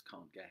you just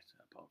can't get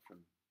apart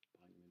from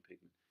buying them in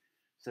pigment.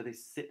 So they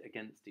sit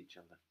against each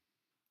other.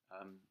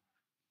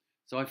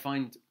 So I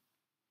find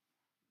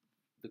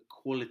the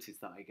qualities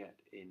that I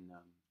get in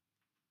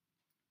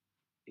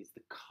is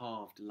the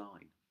carved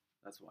line.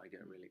 That's what I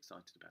get really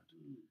excited about.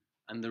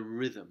 And the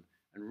rhythm.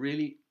 And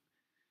really,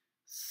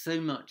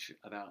 so much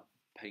about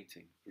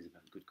painting is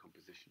about good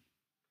composition.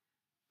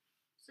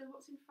 So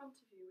what's in front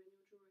of you when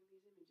you're drawing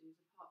these images,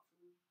 apart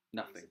from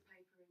nothing? A piece of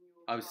paper in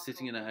your I was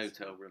sitting in a charcoal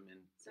hotel room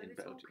in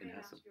Belgium, in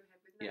Hassel. Out of your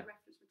head with no Yeah.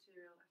 reference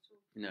material at all.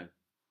 No.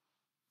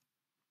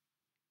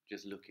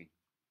 Just looking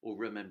or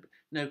remember.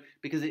 No,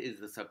 because it is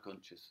the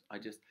subconscious.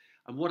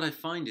 And what I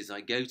find is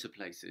I go to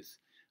places,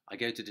 I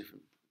go to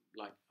different,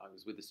 like I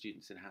was with the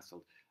students in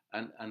Hasselt,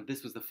 and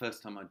this was the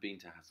first time I'd been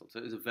to Hasselt, so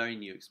it was a very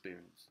new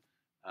experience.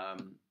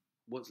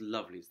 What's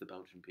lovely is the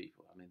Belgian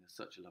people. I mean, they're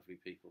such lovely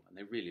people, and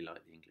they really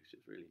like the English.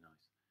 It's really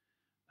nice.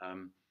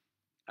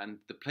 And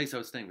the place I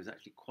was staying was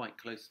actually quite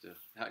close to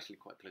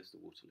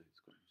Waterloo. It's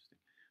quite interesting.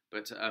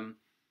 But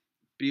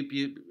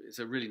it's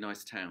a really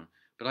nice town.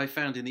 But I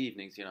found in the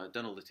evenings, I'd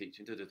done all the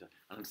teaching, and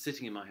I'm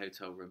sitting in my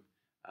hotel room,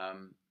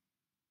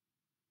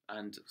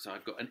 and so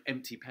I've got an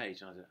empty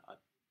page,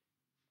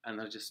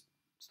 and I just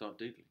start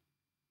doodling,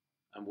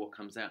 and what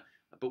comes out.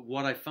 But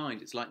what I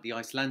find, it's like the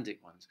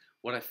Icelandic ones.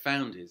 What I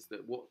found is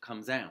that what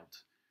comes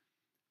out,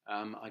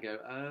 I go,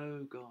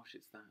 oh gosh,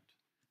 it's that.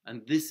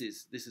 And this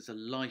is a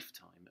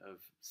lifetime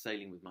of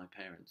sailing with my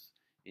parents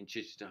in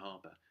Chichester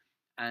Harbour,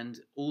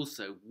 and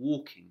also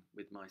walking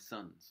with my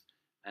sons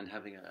and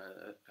having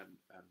an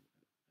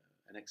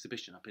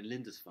exhibition up in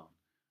Lindisfarne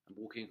and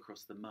walking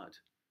across the mud.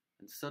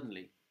 And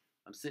suddenly,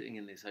 I'm sitting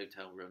in this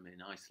hotel room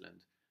in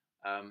Iceland.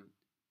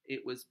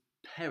 It was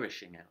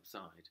perishing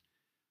outside.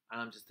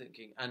 And I'm just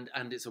thinking, and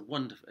it's a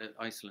wonderful,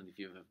 Iceland, if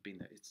you've ever been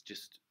there, it's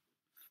just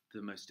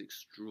the most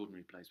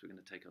extraordinary place. We're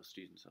going to take our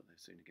students up there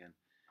soon again.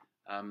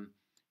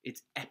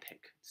 It's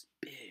epic, it's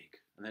big,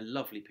 and they're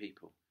lovely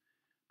people.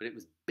 But it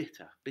was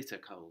bitter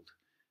cold.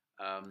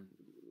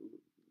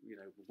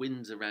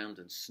 Winds around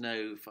and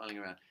snow falling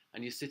around.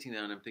 and you're sitting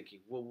there, and I'm thinking,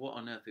 well, what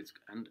on earth is,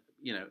 and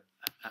you know,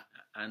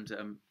 and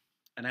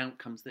out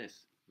comes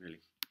this,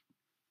 really.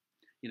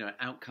 You know,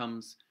 out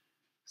comes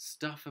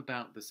stuff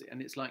about this,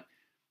 and it's like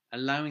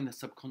allowing the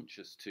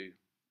subconscious to,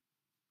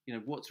 you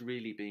know, what's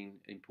really being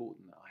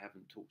important that I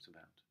haven't talked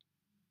about,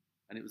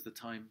 and it was the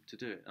time to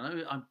do it.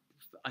 And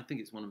I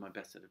think it's one of my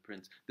best set of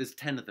prints. There's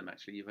 10 of them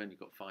actually. You've only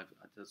got 5.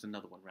 There's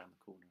another one around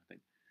the corner, I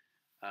think.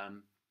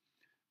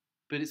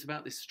 But it's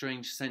about this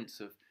strange sense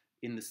of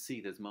in the sea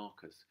there's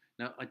markers.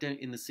 Now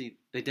in the sea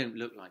they don't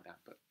look like that,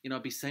 but you know,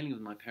 I'd be sailing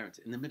with my parents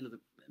in the middle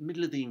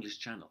of the English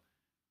Channel,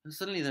 and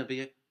suddenly there'd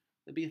be a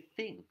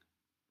thing,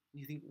 and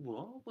you think,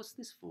 what's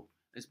this for?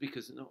 It's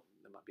because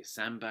there might be a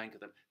sandbank, or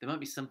there might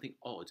be something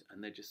odd,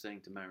 and they're just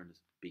saying to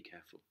mariners, be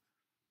careful.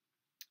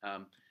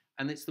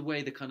 And it's the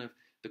way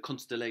the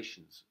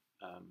constellations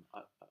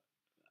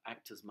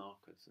act as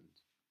markers, and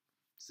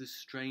it's this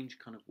strange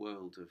kind of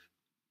world of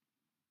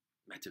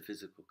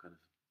metaphysical kind of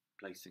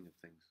placing of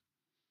things.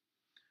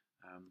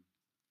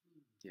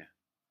 Yeah.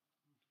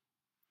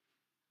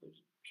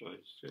 Sorry,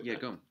 so yeah,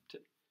 go on.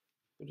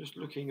 I'm just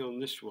looking on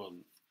this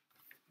one,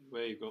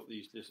 where you've got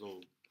these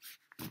little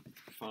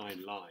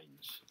fine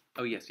lines.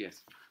 Oh, yes.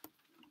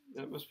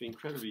 That must be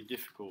incredibly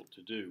difficult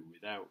to do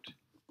without,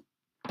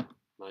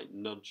 like,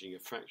 nudging a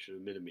fraction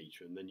of a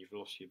millimetre, and then you've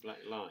lost your black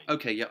line.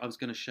 Okay, yeah, I was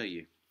going to show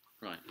you.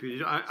 Right.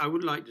 I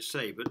would like to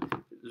say, but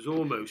there's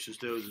almost as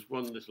though there's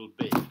one little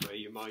bit where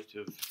you might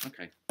have...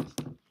 Okay.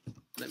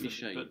 Let me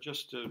show you. But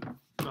just to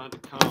try to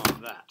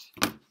carve that.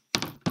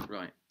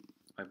 Right.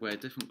 I wear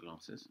different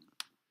glasses.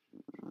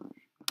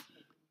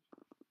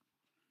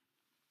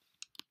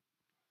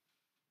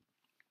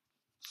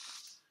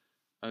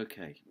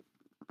 Okay.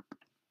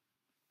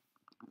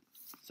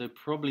 So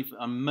probably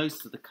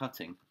most of the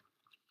cutting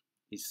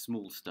is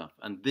small stuff,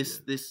 and this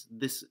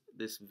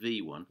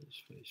V one.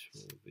 This face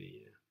will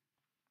be.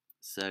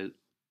 So.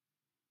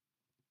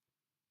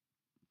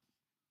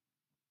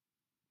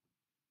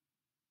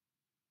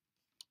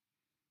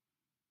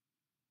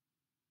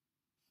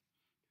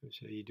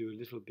 So you do a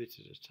little bit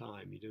at a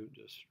time. You don't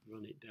just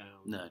run it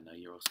down. No,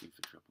 you're asking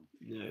for trouble.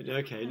 No,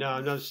 okay. No,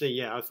 I'm not saying.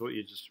 Yeah, I thought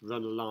you just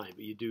run a line,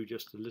 but you do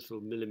just a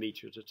little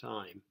millimetre at a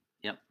time.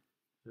 Yep.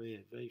 Oh yeah,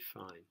 very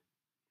fine.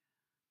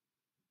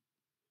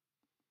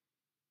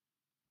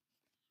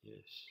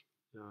 Yes.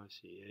 Oh, I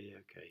see. Yeah,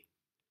 okay.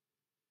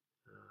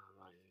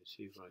 Right. I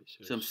see. Right.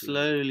 So I'm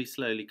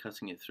slowly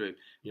cutting it through,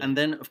 and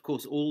then of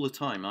course all the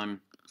time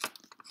I'm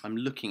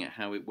looking at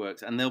how it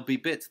works, and there'll be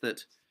bits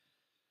that,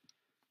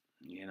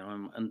 you know,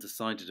 I'm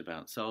undecided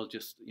about, so I'll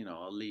just, you know,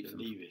 I'll leave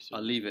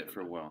it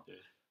for a while,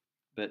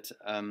 but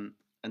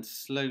and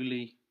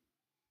slowly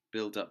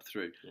build up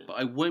through. But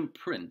I won't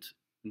print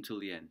until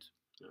the end,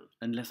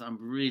 unless I'm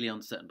really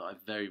uncertain. But I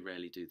very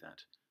rarely do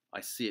that. I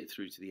see it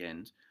through to the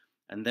end,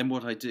 and then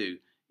what I do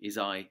is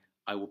I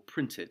will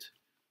print it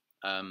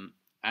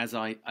as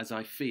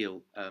I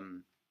feel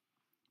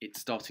it's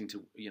starting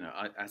to, you know,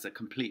 as a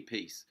complete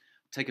piece.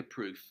 Take a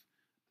proof.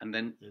 And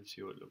then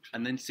see what it looks like.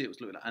 And then see what it's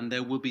looking like. And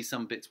there will be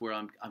some bits where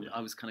I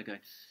was kind of going,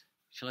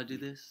 shall I do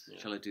this? Yeah.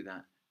 Shall I do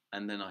that?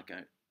 And then I go,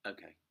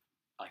 okay,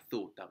 I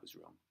thought that was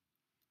wrong.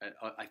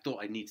 I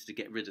thought I needed to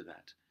get rid of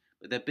that.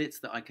 But there are bits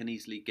that I can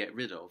easily get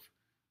rid of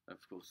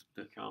course.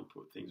 You can't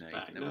put things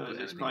back. No,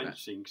 it's quite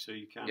interesting. So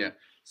you can, you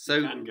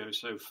can go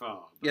so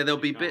far. Yeah, there'll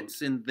be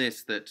bits in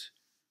this that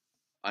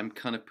I'm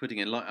kind of putting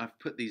in. Like I've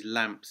put these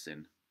lamps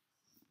in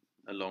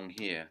along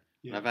here.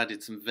 Yeah. I've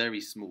added some very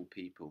small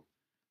people.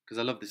 Because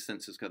I love this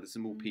sense of scale. There's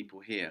some more people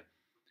here,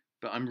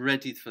 but I'm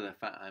ready for the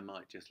fact I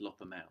might just lop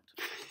them out.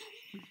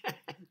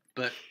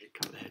 But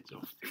cut the heads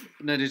off.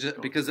 No,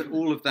 because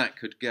all of that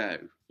could go.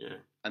 Yeah.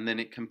 And then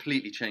it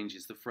completely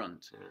changes the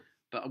front. Yeah.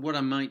 But what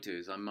I might do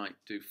is I might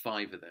do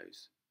 5 of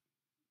those,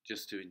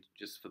 just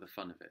for the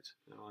fun of it.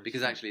 Oh,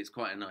 because actually it's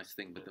quite a nice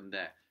thing with them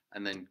there,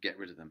 and then get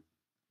rid of them.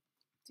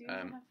 Do you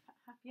have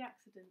happy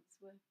accidents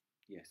where?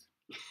 Yes.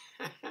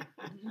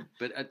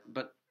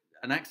 But.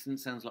 An accident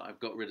sounds like I've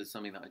got rid of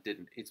something that I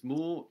didn't. It's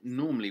more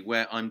normally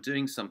where I'm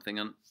doing something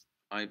and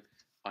I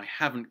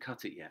haven't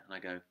cut it yet, and I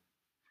go.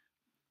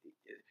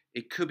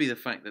 It could be the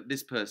fact that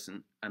this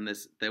person and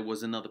there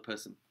was another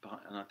person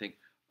behind, and I think,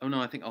 oh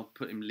no, I think I'll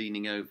put him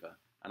leaning over,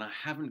 and I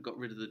haven't got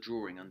rid of the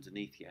drawing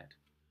underneath yet,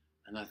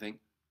 and I think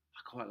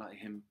I quite like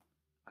him.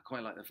 I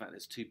quite like the fact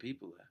there's 2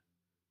 people there,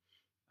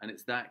 and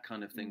it's that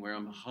kind of thing where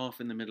I'm half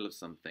in the middle of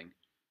something,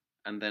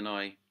 and then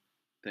I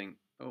think,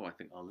 oh, I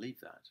think I'll leave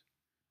that.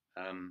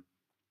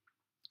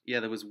 Yeah,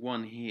 there was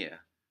one here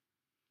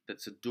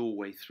that's a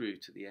doorway through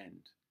to the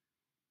end.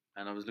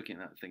 And I was looking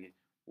at that thinking,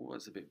 well,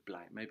 that's a bit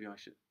black. Maybe I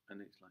should.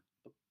 And it's like,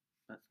 oh,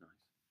 that's nice.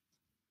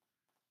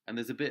 And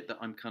there's a bit that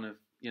I'm kind of,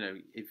 you know,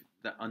 if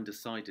that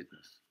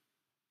undecidedness,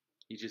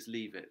 you just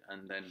leave it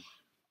and then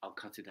I'll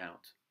cut it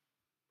out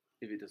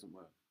if it doesn't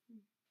work.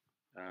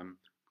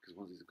 Because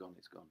once it's gone,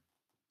 it's gone.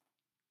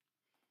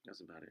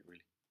 That's about it,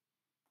 really.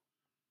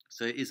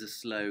 So it is a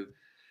slow.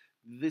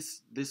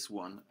 This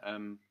one.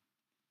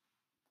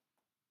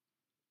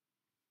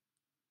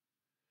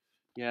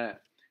 Yeah,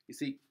 you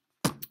see,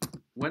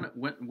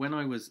 when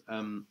I was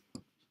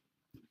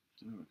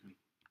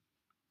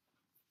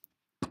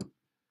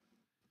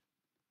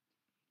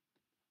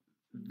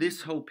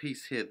This whole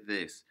piece here,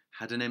 this,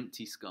 had an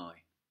empty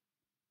sky.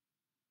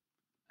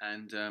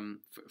 And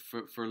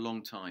for a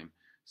long time.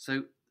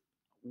 So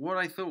what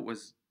I thought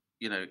was,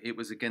 you know, it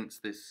was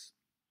against this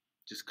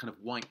just kind of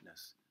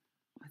whiteness.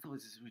 I thought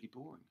this is really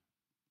boring.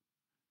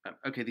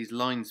 Okay, these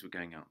lines were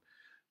going up,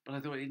 but I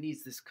thought it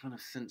needs this kind of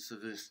sense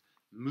of this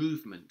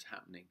movement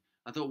happening.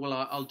 I thought, well,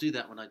 I'll do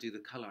that when I do the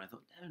colour. I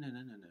thought, no.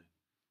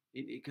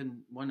 It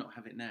can. Why not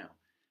have it now?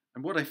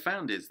 And what I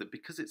found is that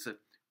because it's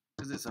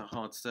a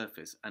hard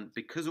surface, and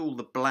because all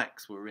the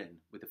blacks were in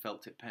with a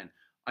felt tip pen,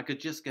 I could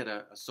just get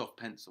a soft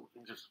pencil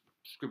and just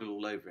scribble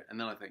all over it. And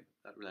then I think,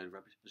 that load of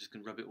rubbish, I'm just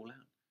going to rub it all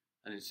out.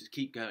 And it's just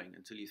keep going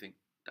until you think,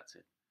 that's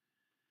it.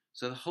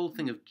 So the whole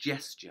thing of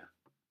gesture.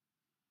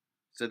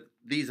 So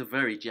these are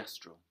very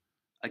gestural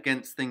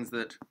against things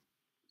that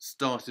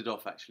started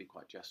off actually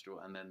quite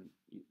gestural, and then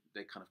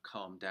they kind of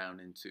calmed down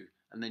into,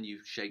 and then you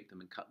shape them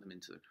and cut them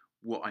into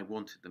what I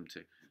wanted them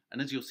to.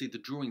 And as you'll see, the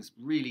drawings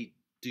really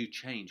do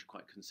change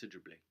quite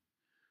considerably.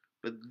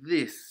 But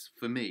this,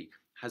 for me,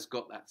 has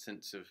got that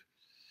sense of,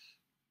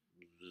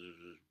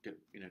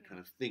 you know, kind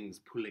of things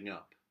pulling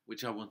up,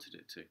 which I wanted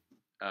it to.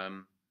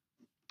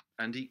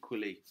 And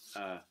equally,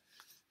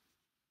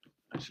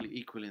 actually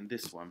equal in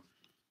this one.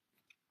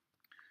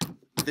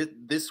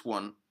 This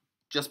one,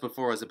 just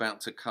before I was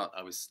about to cut,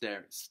 I was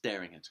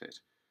staring at it.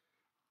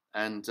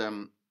 And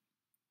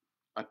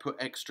I put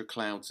extra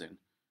clouds in.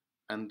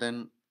 And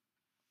then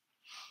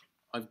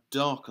I've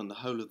darkened the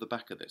whole of the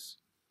back of this.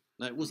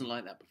 Now, it wasn't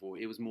like that before.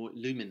 It was more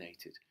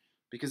illuminated.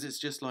 Because it's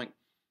just like,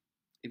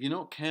 if you're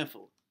not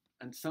careful,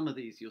 and some of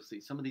these, you'll see,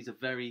 some of these are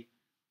very,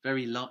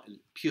 very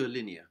pure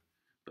linear.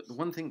 But the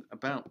one thing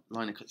about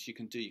liner cuts you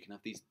can do, you can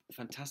have these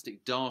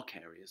fantastic dark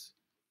areas,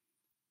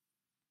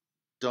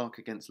 dark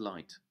against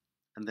light,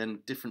 and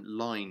then different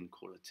line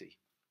quality.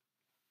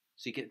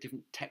 So you get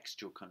different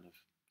textural kind of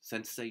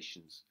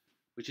sensations,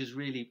 which is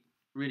really,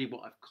 really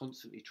what I've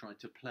constantly tried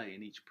to play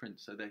in each print,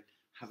 so they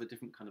have a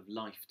different kind of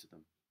life to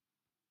them.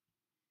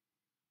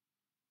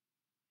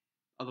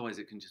 Otherwise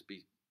it can just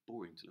be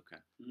boring to look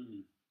at.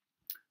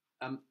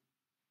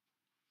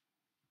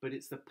 But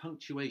it's the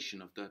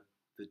punctuation of the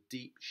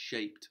deep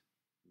shaped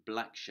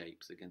black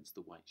shapes against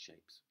the white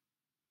shapes,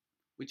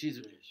 which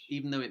is,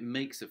 even though it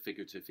makes a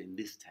figurative in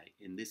this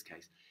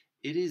case,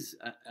 it is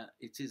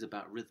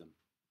about rhythm.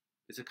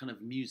 It's a kind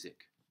of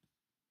music,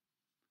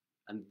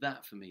 and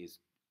that for me is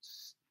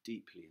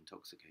deeply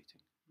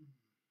intoxicating.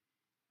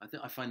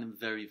 I find them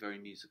very, very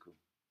musical.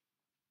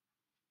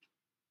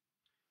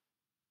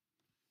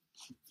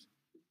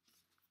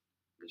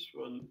 This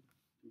one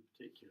in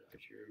particular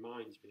actually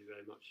reminds me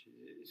very much.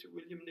 Is it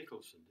William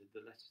Nicholson did the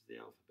letters of the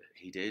alphabet?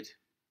 He did.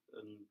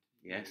 And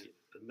yes.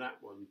 And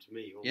that one to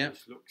me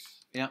almost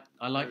looks. Yeah,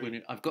 I like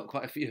William. I've got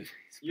quite a few of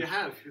these. You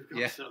have. You've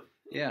got some.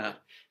 Yeah.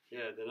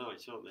 Yeah, they're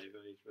nice, aren't they?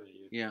 Very,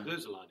 very. Yeah.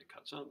 Those are liner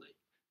cuts, aren't they?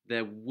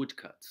 They're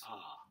woodcuts.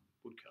 Ah,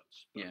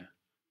 woodcuts. Yeah.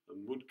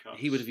 And woodcuts.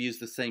 He would have used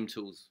the same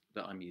tools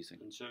that I'm using.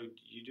 And so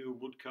you do a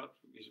woodcut,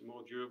 is it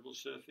more durable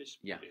surface?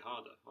 Yeah. Probably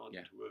harder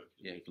to work.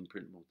 Yeah, you can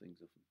print more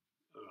things off them.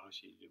 Oh, I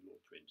see. You do more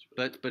prints.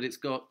 But it's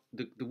got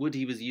the wood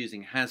he was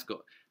using has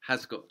got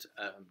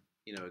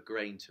you know, a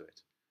grain to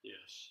it.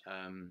 Yes. So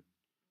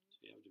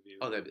you have to be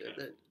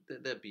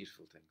they're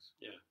beautiful things.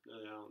 Yeah, no,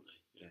 they aren't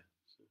they? Yeah.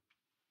 So.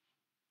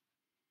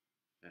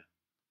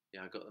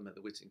 Yeah, I got them at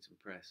the Whittington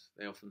Press.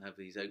 They often have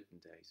these open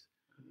days,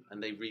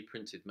 and they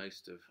reprinted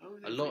most of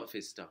a lot of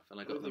his stuff, and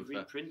I got them. They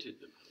reprinted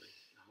them, have they?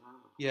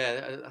 Ah.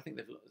 Yeah, I think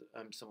they've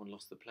someone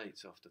lost the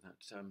plates after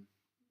that.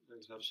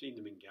 I've seen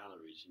them in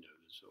galleries, you know,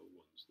 the sort of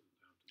ones.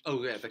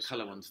 Oh yeah, the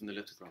colour ones and the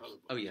lithographs.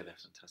 Oh yeah, they're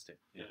fantastic.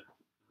 Yeah.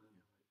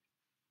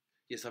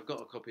 Yes, I've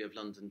got a copy of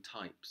London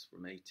Types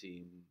from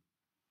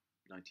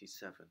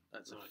 1897.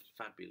 That's a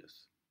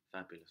fabulous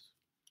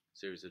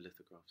series of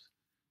lithographs.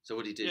 So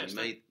what he did,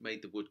 he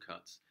made the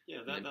woodcuts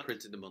and then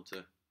printed them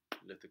onto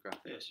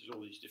lithographic. Yes, there's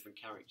all these different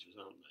characters,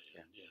 aren't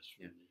there? Yeah. Yes.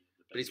 Yeah.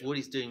 But it's what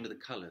he's doing with the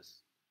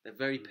colours. They're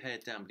very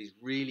pared down, but he's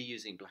really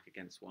using black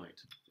against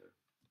white. Yeah.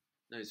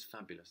 No, it's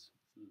fabulous.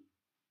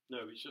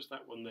 No, it's just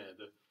that one there,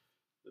 the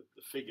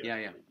figure.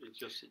 Yeah.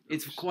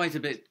 It's quite a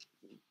bit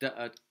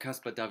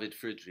Caspar David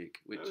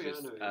Friedrich, which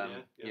is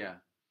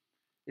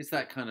it's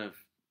that kind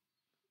of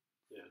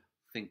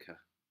thinker.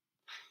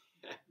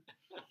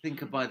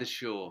 Thinker by the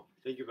shore.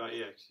 Think about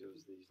these.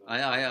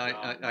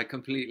 I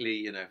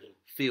completely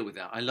feel with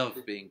that. I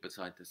love being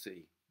beside the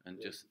sea,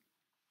 and just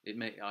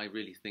I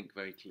really think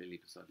very clearly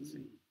beside the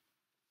sea.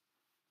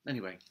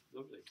 Anyway,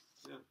 lovely.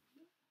 Yeah.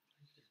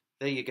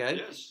 There you go.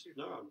 Yes.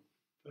 No,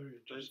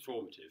 very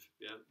informative.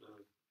 Yeah. No,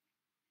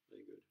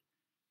 very good.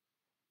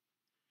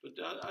 But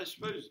I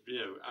suppose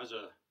as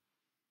a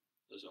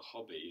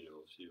hobby,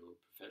 obviously you're a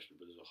professional,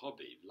 but as a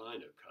hobby,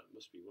 lino cut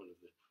must be one of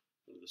the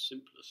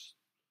simplest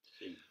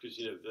things because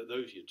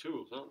those are your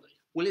tools, aren't they?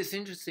 Well, it's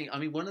interesting. I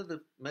mean, one of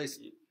the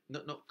most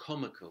not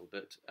comical,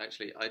 but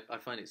actually I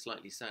find it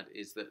slightly sad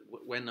is that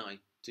when I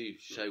do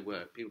show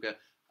work, people go,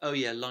 "Oh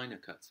yeah, lino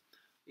cuts."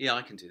 Yeah,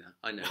 I can do that.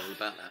 I know all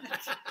about that.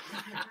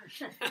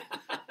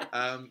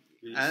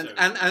 It's so-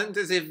 And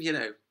as if you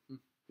know,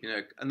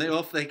 and then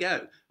off they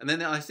go. And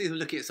then I see them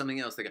looking at something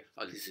else. They go,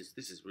 "Oh, this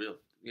is real.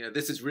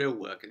 This is real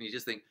work." And you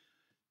just think,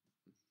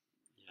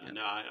 Yeah,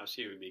 no, I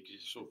see what you mean, because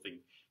it's the sort of thing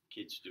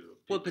kids do.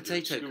 Well, People do at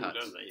potato school, cuts.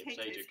 don't they?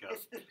 Potato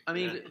cuts. I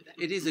mean, Yeah.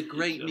 it is a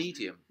great Just-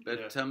 medium, but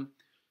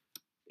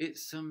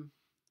it's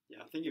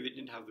Yeah, I think if it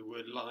didn't have the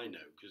word lino,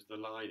 because the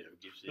lino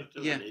gives it,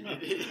 doesn't Yeah.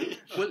 it?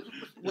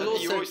 well you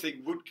also always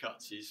think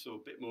woodcuts is sort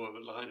of a bit more of a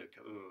lino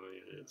cut. Oh,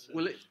 yeah, it's,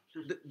 well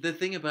the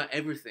thing about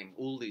everything,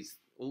 all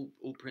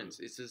prints,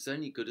 it's as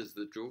only good as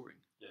the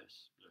drawing.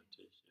 yes, no,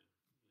 it is.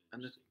 Yeah.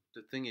 And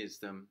the thing is,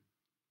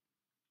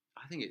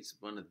 I think it's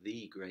one of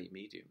the great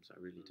mediums. I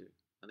really do.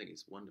 I think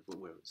it's wonderful.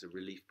 Well, it's a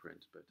relief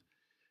print,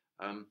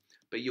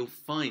 but you'll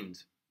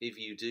find if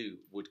you do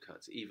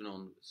woodcuts, even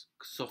on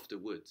softer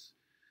woods,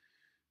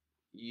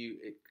 you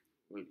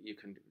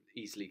can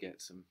easily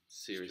get some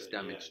serious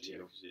Straight, damage yeah, to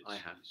your. 'cause it's I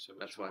have. so much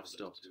That's why I've harder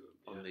stopped to,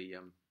 on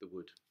the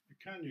wood. You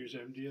can use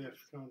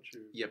MDF, can't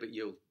you? Yeah, but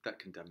that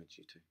can damage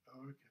you too. Oh,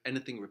 okay.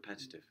 Anything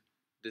repetitive.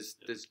 There's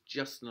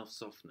just enough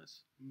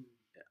softness.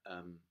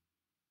 Mm.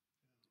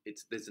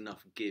 There's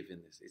enough give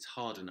in this. It's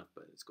hard enough,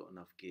 but it's got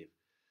enough give.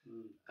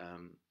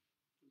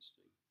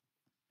 Interesting.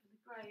 And the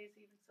grey is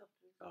even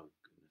softer. Oh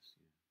goodness,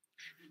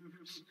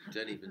 yeah.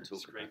 Don't even talk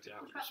about Scraped it.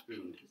 out What with a about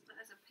spoon. pink?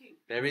 There's a pink.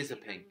 There is a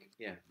Even- pink,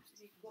 yeah.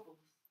 It wobbles.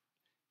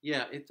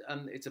 Yeah, it's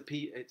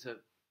a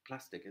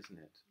plastic, isn't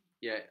it?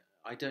 Yeah,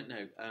 I don't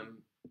know.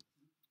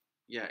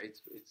 Yeah,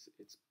 it's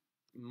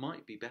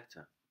might be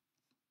better,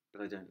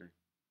 but I don't know.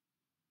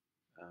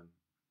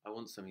 I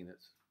want something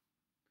that's,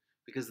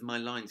 because my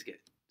lines get,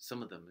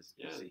 some of them, as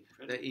you Yeah, see,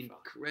 incredibly they're fine.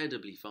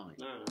 incredibly fine.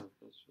 No,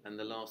 that's And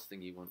the last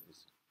thing you want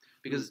is,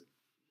 because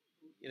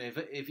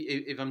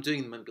if I'm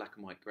doing them in black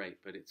and white,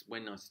 great, but it's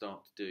when I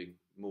start doing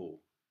more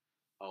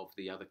of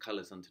the other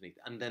colours underneath,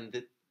 and then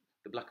the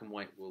black and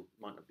white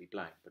might not be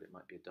black, but it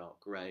might be a dark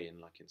grey, and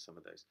like in some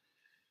of those,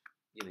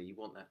 you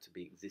want that to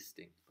be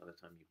existing by the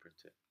time you print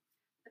it.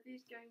 Are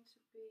these going to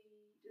be?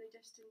 Do they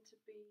destined to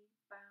be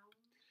bound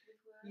with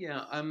words?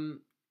 Yeah,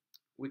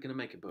 we're going to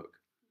make a book,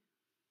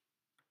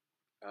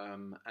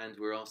 and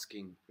we're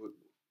asking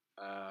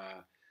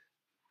a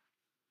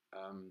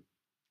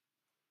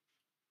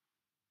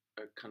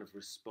kind of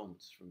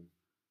response from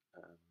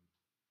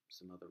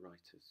some other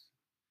writers.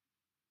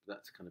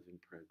 That's kind of in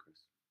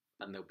progress,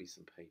 and there'll be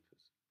some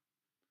papers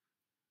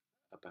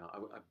about.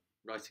 I'm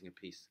writing a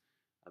piece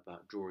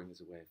about drawing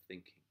as a way of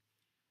thinking,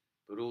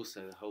 but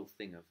also the whole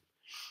thing of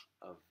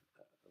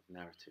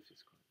narrative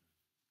is quite.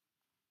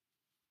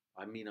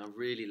 I mean, I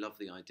really love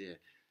the idea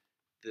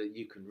that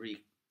you can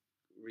reschedule,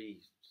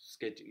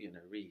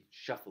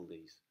 reshuffle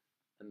these,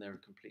 and they're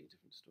a completely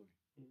different story.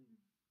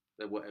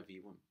 They're whatever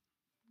you want.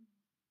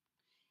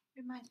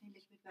 Reminds me a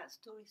little bit about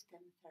story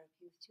stem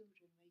therapy with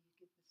children, where you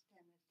give the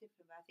stem. It's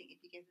different, but I think if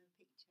you give them a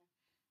picture,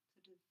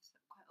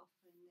 quite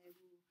often it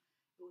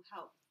will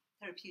help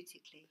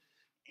therapeutically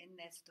in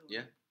their story.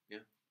 Yeah.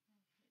 A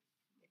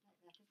bit like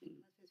that, isn't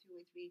it? I suppose you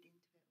always read into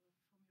it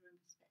from your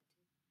own perspective.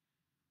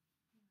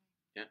 Anyway.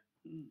 Yeah.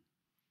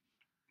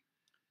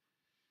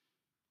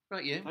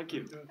 Right, yeah. Thank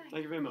you.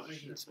 Thank you very much.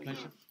 Thank you. Thank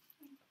you.